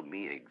don't tell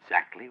me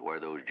exactly where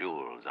those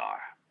jewels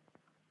are.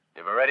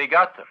 You've already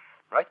got them,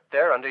 right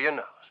there under your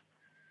nose.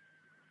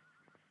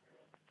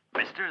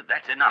 Mister,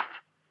 that's enough.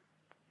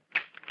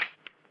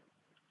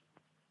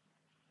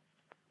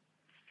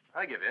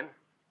 I give in.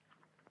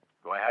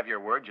 Do I have your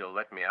word you'll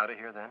let me out of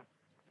here, then?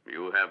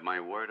 You have my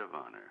word of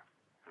honor.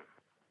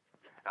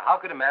 Now, how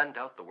could a man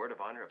doubt the word of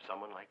honor of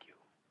someone like you?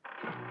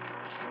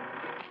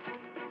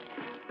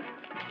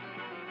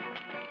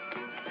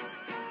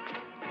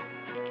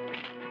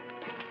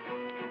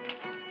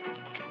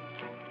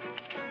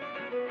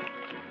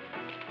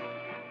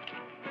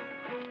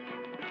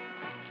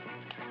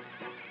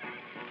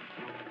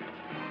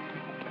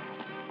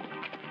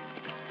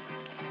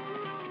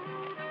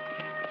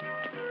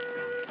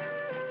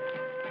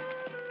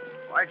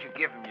 Why'd you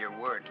give him your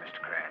word,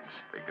 Mr. Kranz?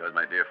 Because,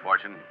 my dear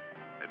Fortune,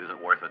 it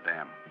isn't worth a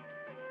damn.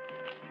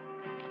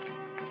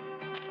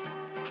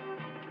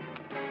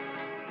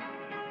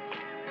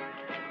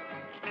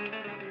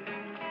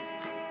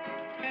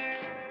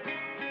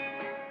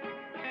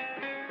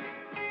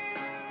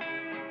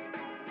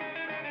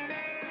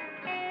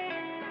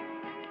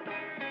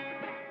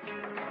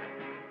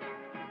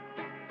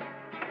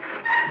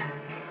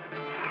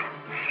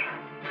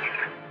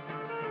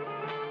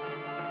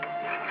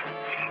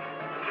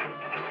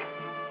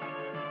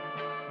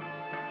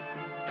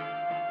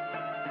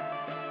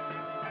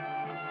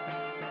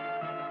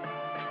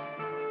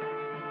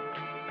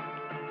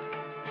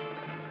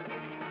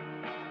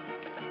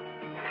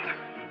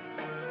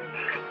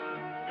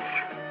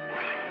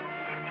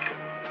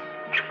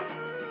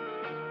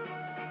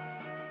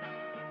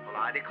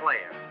 I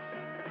declare.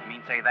 You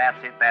mean say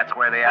that's it? That's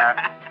where they are?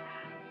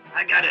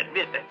 I gotta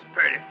admit, that's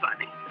pretty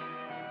funny.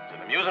 It's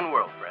an amusing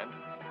world, friend.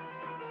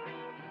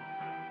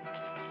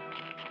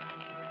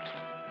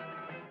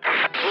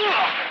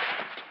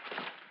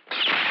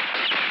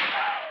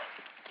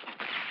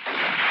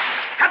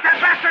 Cut that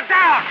bastard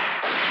down!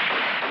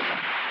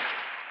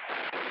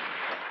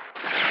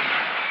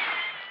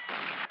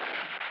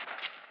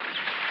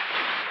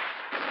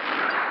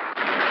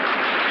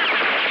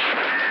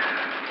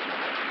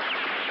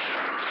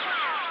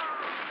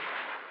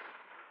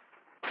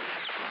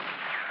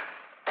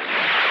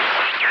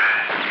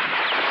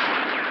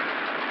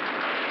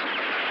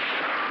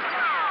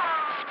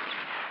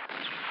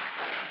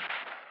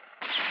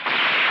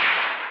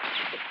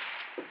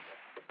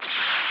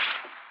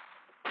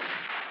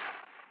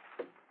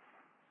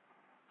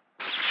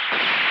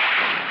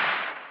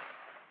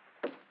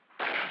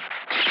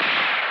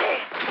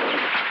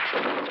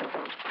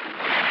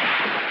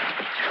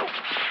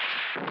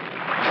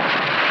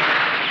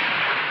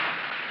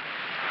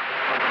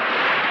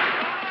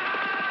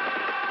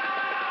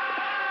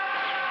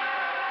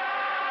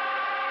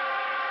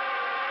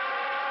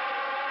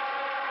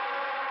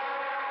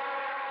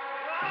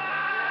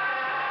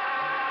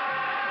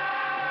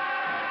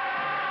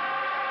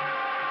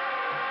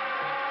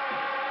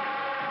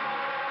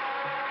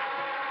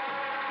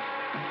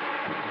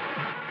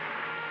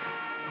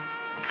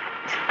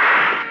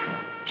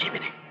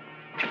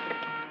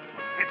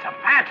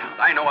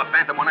 I know a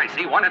phantom when I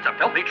see one. It's a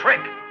filthy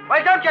trick.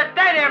 Why don't you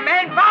stay there,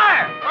 man?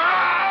 Fire!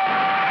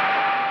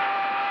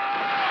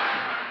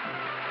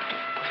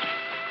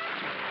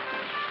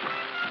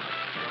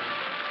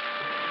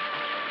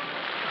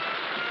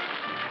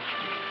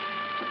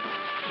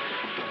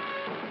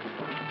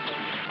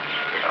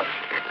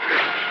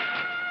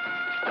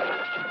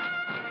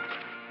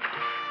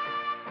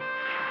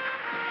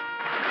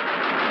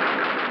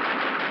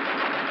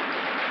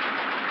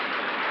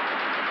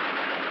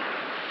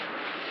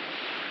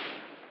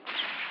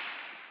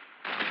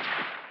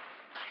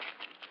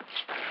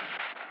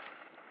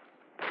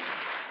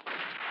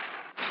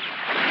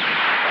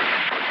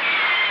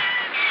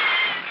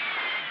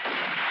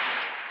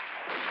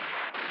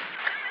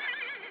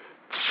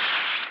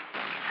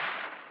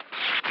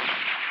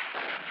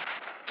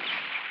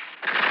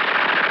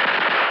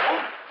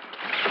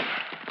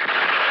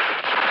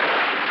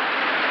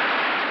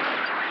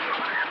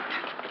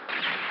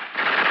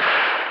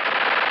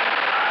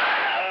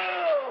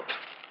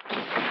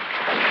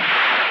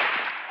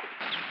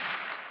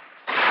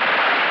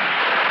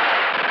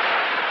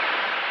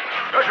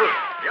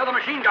 The other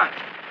machine gun.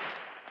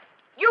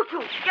 You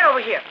two, get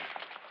over here.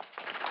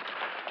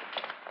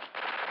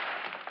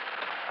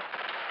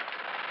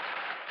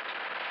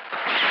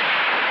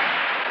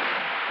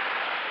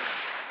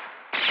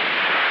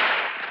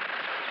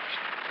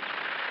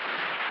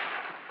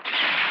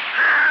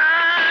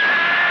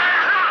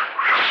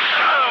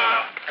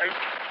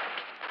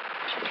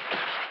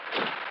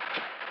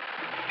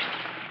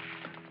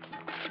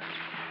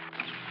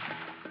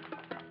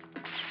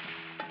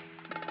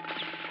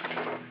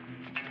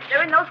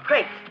 They're in those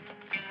crates.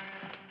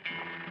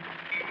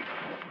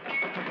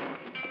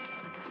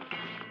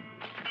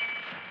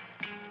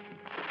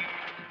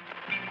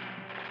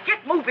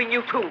 Get moving,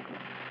 you two.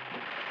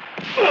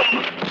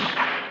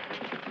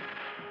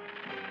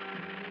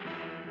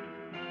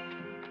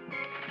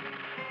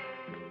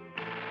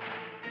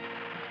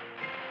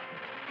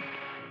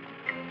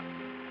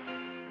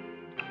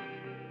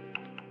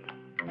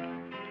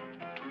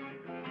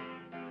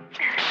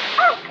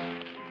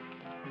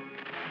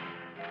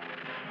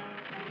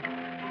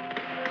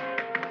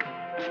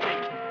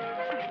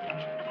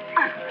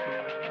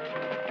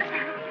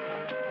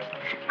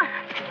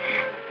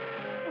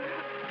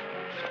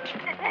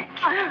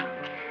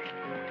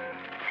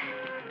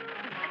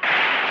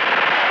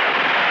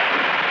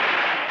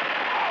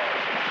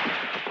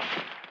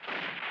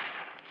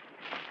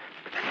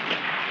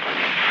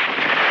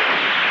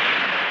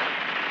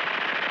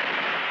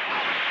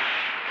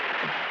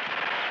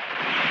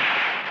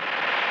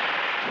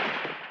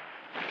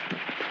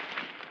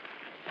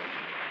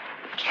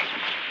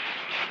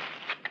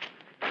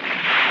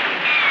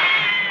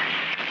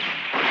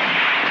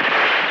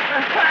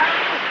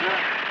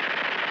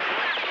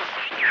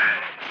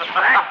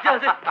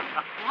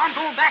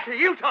 going back to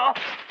Utah.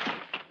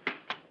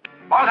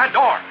 Bar that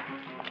door.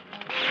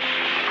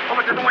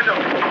 Over to the window.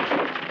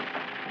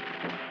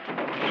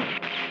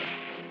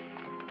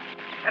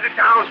 Get it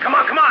down. Come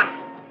on, come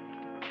on.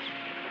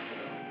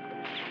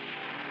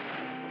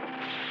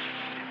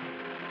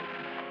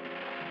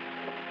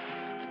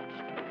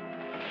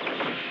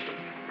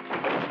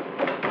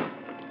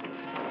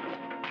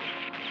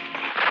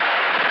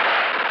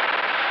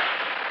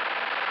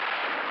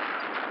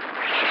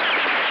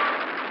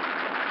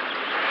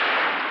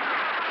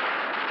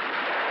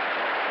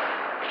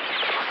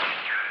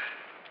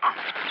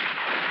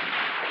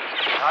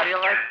 How do you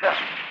like that?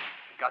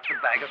 Got the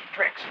bag of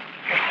tricks.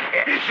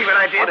 See what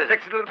I did? What is it?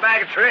 Fixed a little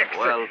bag of tricks.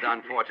 Well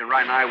done, Fortune.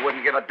 Right now, I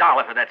wouldn't give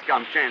 $1 for that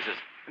scum's chances.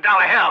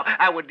 $1, hell,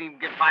 I wouldn't even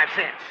give 5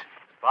 cents.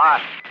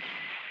 5,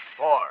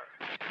 4,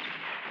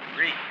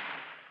 3,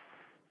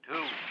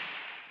 2,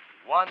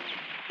 1,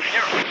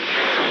 0.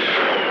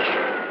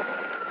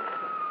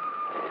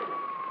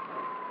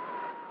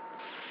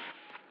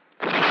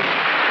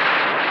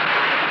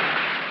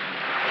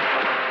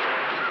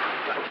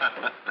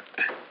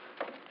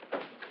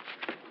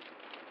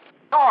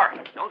 Door.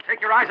 Don't take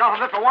your eyes off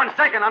of it for 1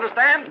 second,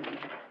 understand?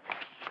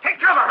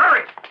 Take cover,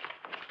 hurry!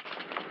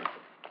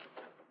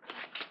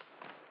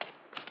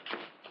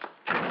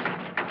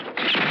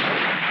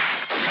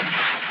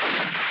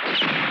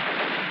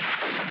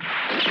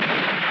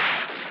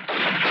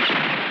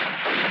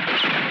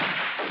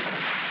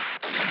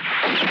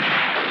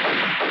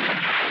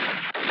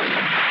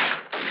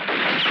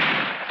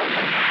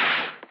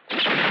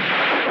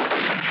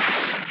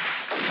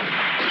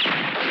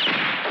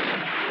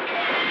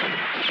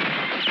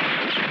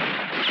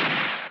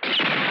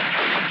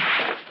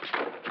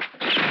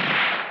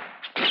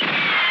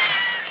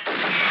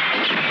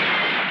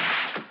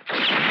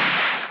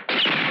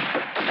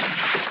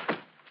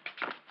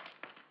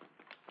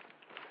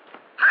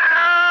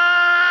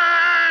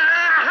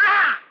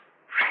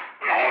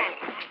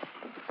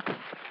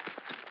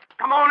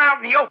 Come on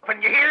out in the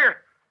open, you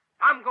hear?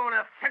 I'm going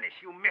to finish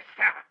you,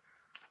 mister.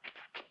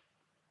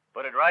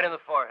 Put it right in the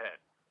forehead.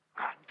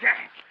 God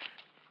damn.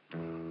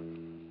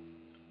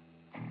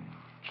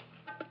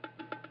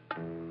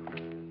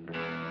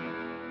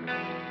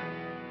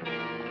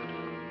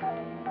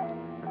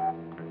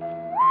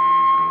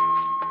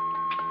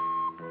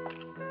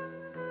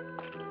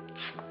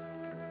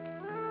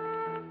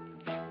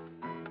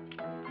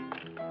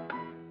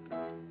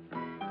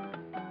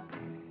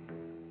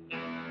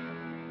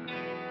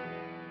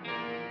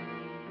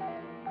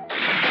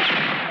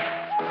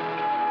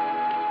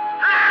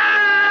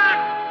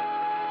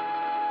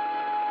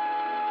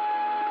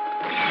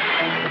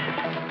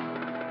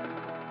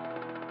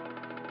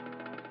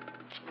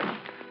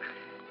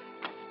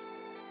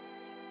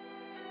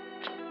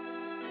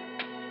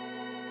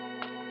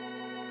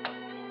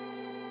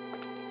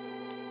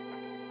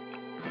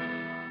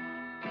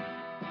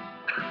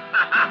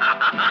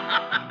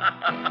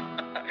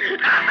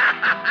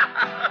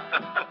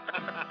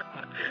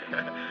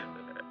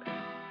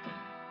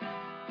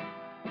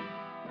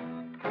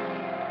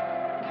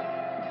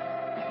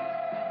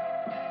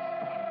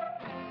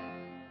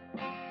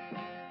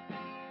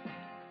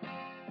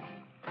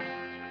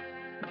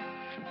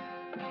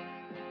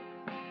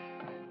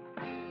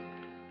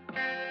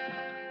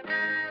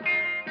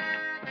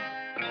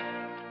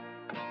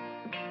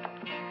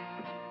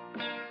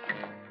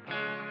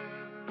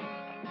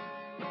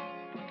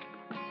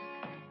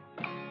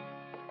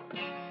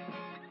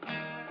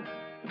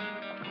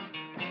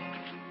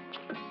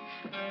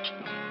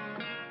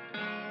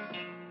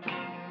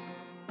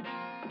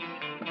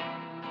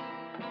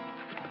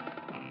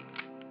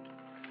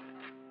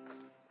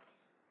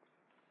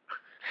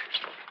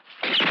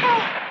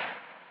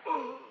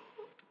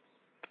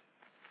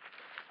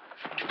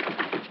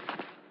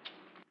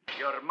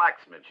 Your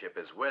marksmanship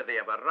is worthy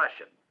of a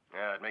Russian.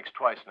 Yeah, it makes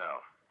twice now.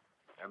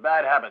 They're a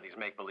bad habit, these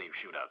make-believe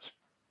shootouts.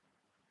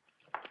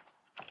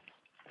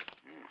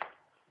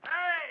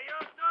 Hey, you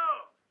two!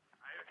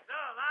 Are you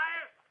still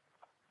alive?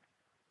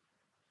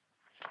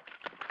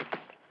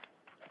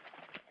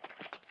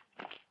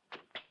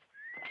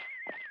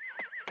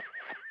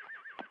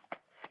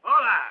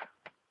 Hola!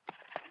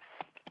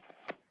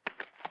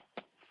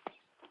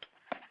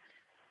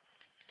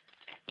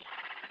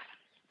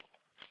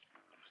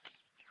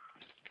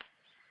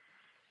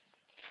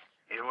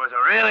 It was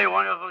a really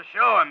wonderful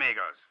show,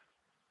 amigos.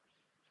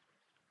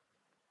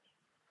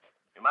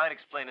 You mind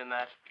explaining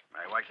that?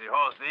 I watched the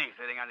whole thing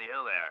sitting on the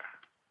hill there.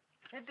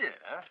 You did,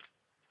 huh?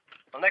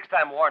 Well, next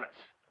time warn us.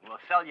 We'll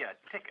sell you a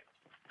ticket.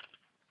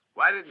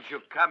 Why didn't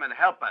you come and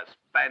help us,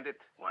 bandit?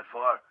 What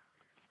for?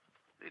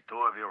 The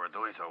two of you were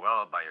doing so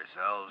well by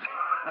yourselves.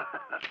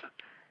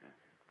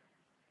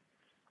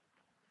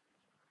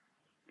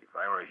 If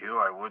I were you,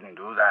 I wouldn't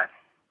do that.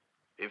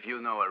 If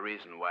you know a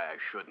reason why I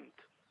shouldn't,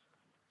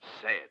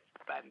 say it,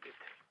 bandit.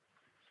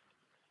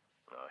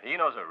 He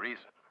knows a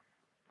reason.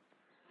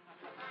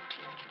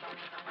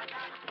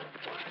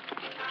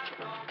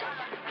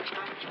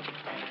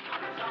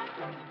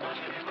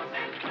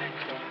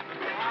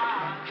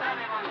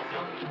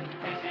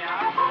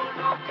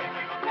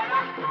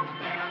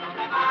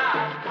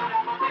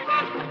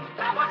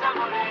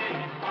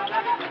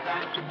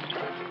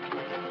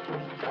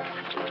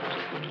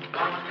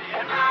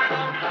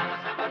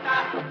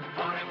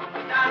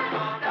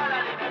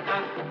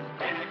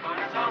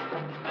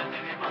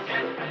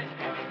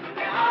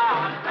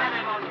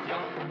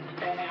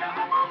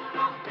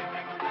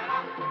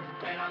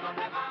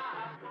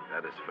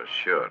 That is for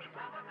sure.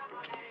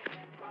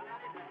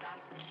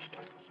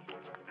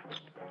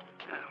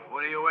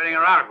 What are you waiting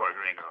around for,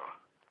 Gringo?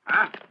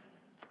 Huh?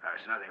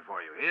 There's nothing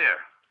for you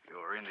here. You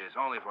were in this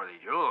only for the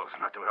jewels,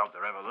 not to help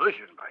the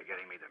revolution by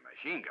getting me the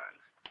machine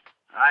guns.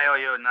 I owe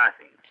you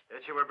nothing.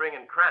 Yet you were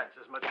bringing Krantz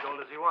as much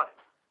gold as he wanted.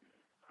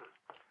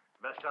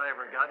 Best I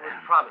ever got was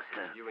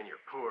promises, you and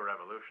your poor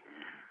revolution.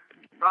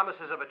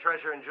 Promises of a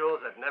treasure and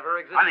jewels that never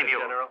existed,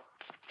 General.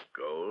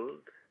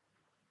 Gold?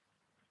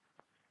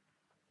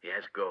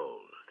 Yes,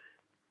 gold.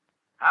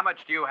 How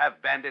much do you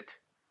have, bandit?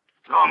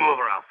 Don't move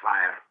or I'll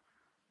fire.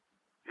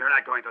 You're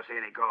not going to see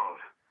any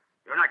gold.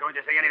 You're not going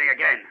to see anything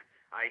again.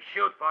 I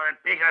shoot for and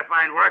pigs I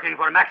find working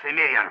for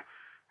Maximilian.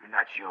 And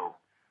that's you.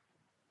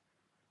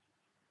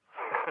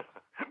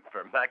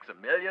 For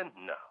Maximilian?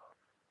 No.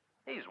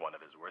 He's one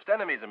of his worst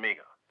enemies,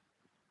 amigo.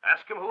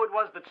 Ask him who it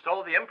was that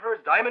stole the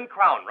Emperor's diamond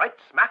crown right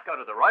smack out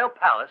of the royal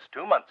palace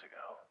 2 months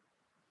ago.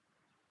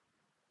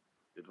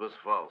 It was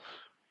false.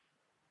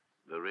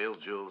 The real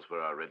jewels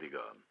were already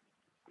gone.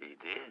 He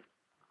did?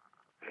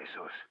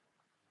 Jesus.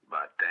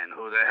 But then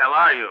who the hell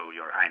are you,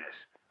 Your Highness?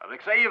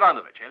 Alexei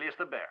Ivanovich, alias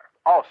the Bear,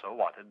 also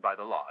wanted by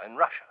the law in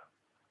Russia.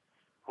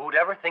 Who'd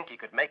ever think he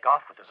could make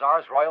off with the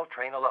Tsar's royal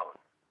train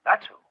alone?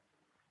 That's who.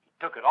 He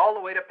took it all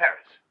the way to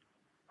Paris.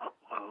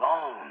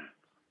 Alone?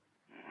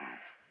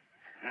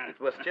 It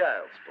was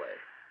child's play.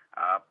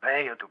 I'll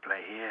pay you to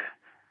play here.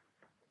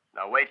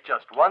 Now wait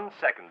just 1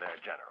 second there,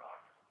 General.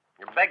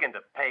 You're begging to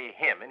pay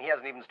him, and he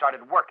hasn't even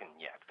started working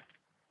yet.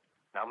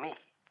 Now me.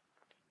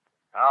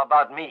 How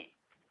about me?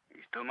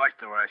 It's too much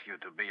to ask you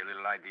to be a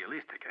little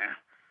idealistic, eh?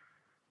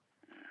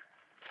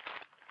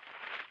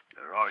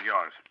 They're all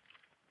yours.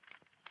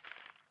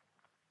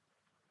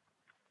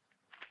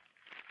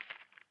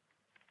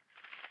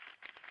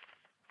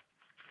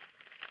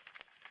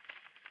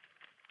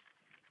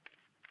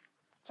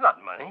 It's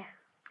not money.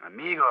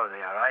 Amigo,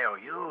 they are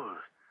IOUs.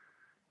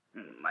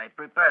 I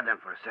prepared them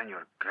for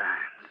Senor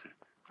Krantz.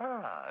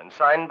 Ah, and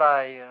signed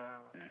by,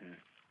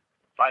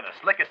 by the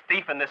slickest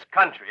thief in this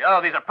country.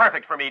 Oh, these are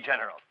perfect for me,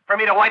 General. For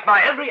me to wipe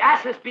my... Every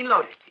ass has been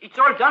loaded. It's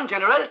all done,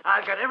 General.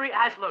 I've got every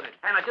ass loaded.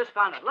 And I just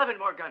found 11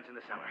 more guns in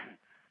the cellar.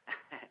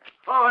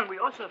 Oh, and we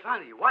also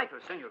found the wife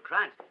of Senor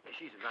Krantz.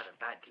 She's in rather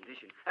bad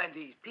condition. And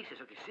these pieces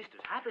of the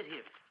sister's habit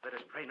here. Let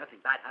us pray nothing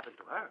bad happened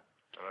to her.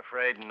 I'm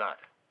afraid not.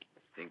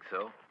 Think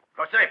so?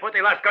 Jose, put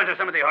the last guns on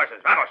some of the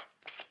horses. Vamos.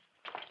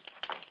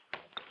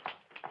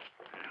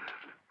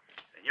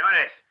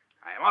 Senores,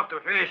 I am off to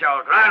finish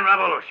our grand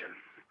revolution.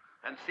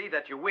 And see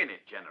that you win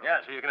it, General.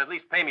 Yeah, so you can at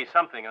least pay me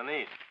something on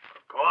these.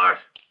 Of course.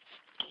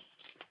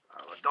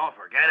 But don't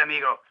forget,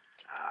 amigo,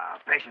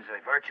 patience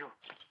is a virtue.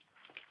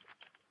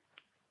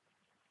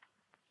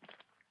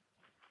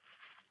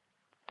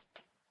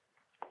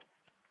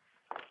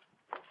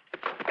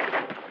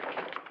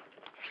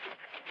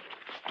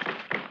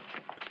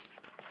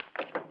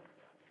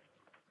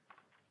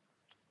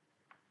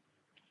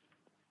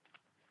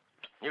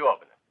 You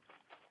open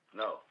it.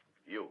 No,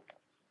 you.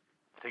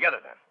 Together,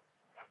 then.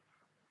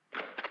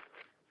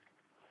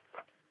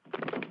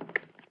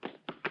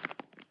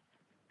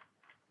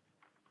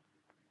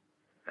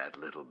 That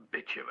little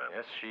bitch of a...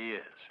 Yes, she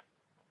is.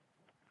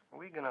 Are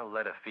we gonna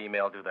let a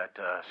female do that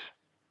to us?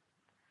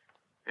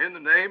 In the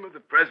name of the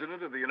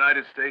President of the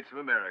United States of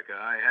America,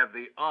 I have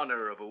the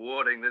honor of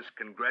awarding this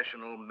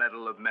Congressional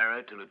Medal of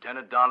Merit to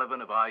Lieutenant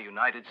Donovan of our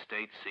United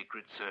States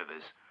Secret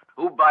Service,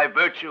 who, by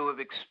virtue of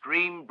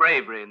extreme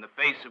bravery in the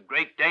face of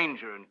great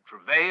danger and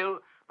travail,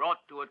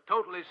 brought to a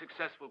totally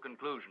successful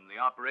conclusion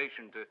the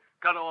operation to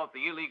cut off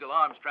the illegal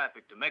arms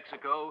traffic to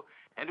Mexico,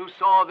 and who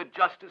saw that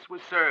justice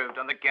was served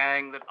on the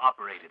gang that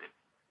operated it.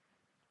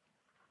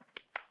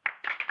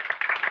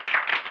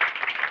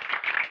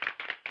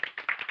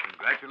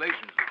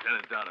 Congratulations,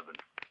 Lieutenant Donovan.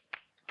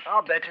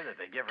 I'll bet you that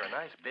they give her a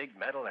nice big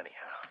medal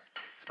anyhow,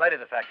 in spite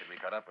of the fact that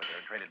we caught up with her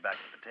and traded back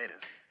the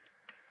potatoes.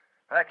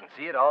 I can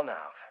see it all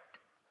now.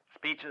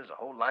 Speeches, a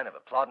whole line of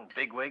applauding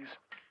bigwigs.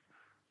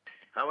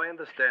 How I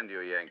understand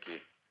you, Yankee.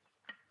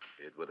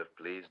 It would have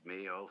pleased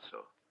me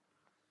also.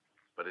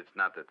 But it's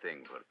not the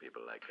thing for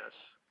people like us.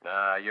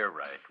 Nah, you're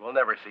right. We'll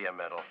never see a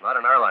medal. Not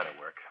in our line of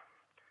work.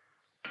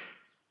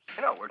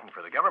 You know, working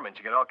for the government,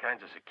 you get all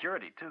kinds of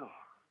security, too.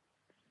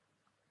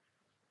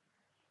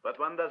 But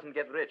one doesn't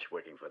get rich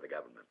working for the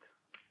government.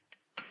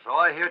 So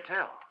I hear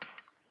tell.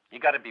 You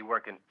got to be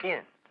working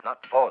in,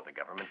 not for the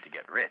government to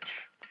get rich.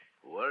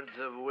 Words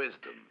of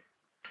wisdom.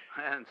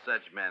 And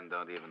such men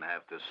don't even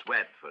have to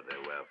sweat for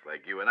their wealth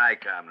like you and I,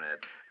 comrade.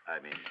 I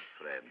mean,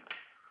 friend.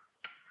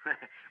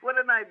 What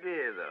an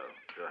idea, though,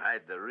 to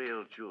hide the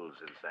real jewels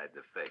inside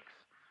the fakes.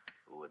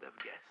 Who would have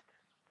guessed?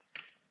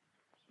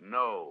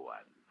 No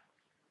one.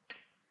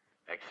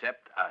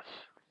 Except us.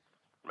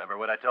 Remember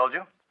what I told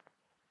you?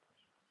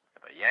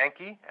 If a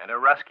Yankee and a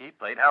Ruskie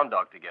played hound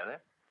dog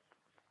together,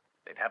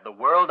 they'd have the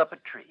world up a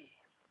tree.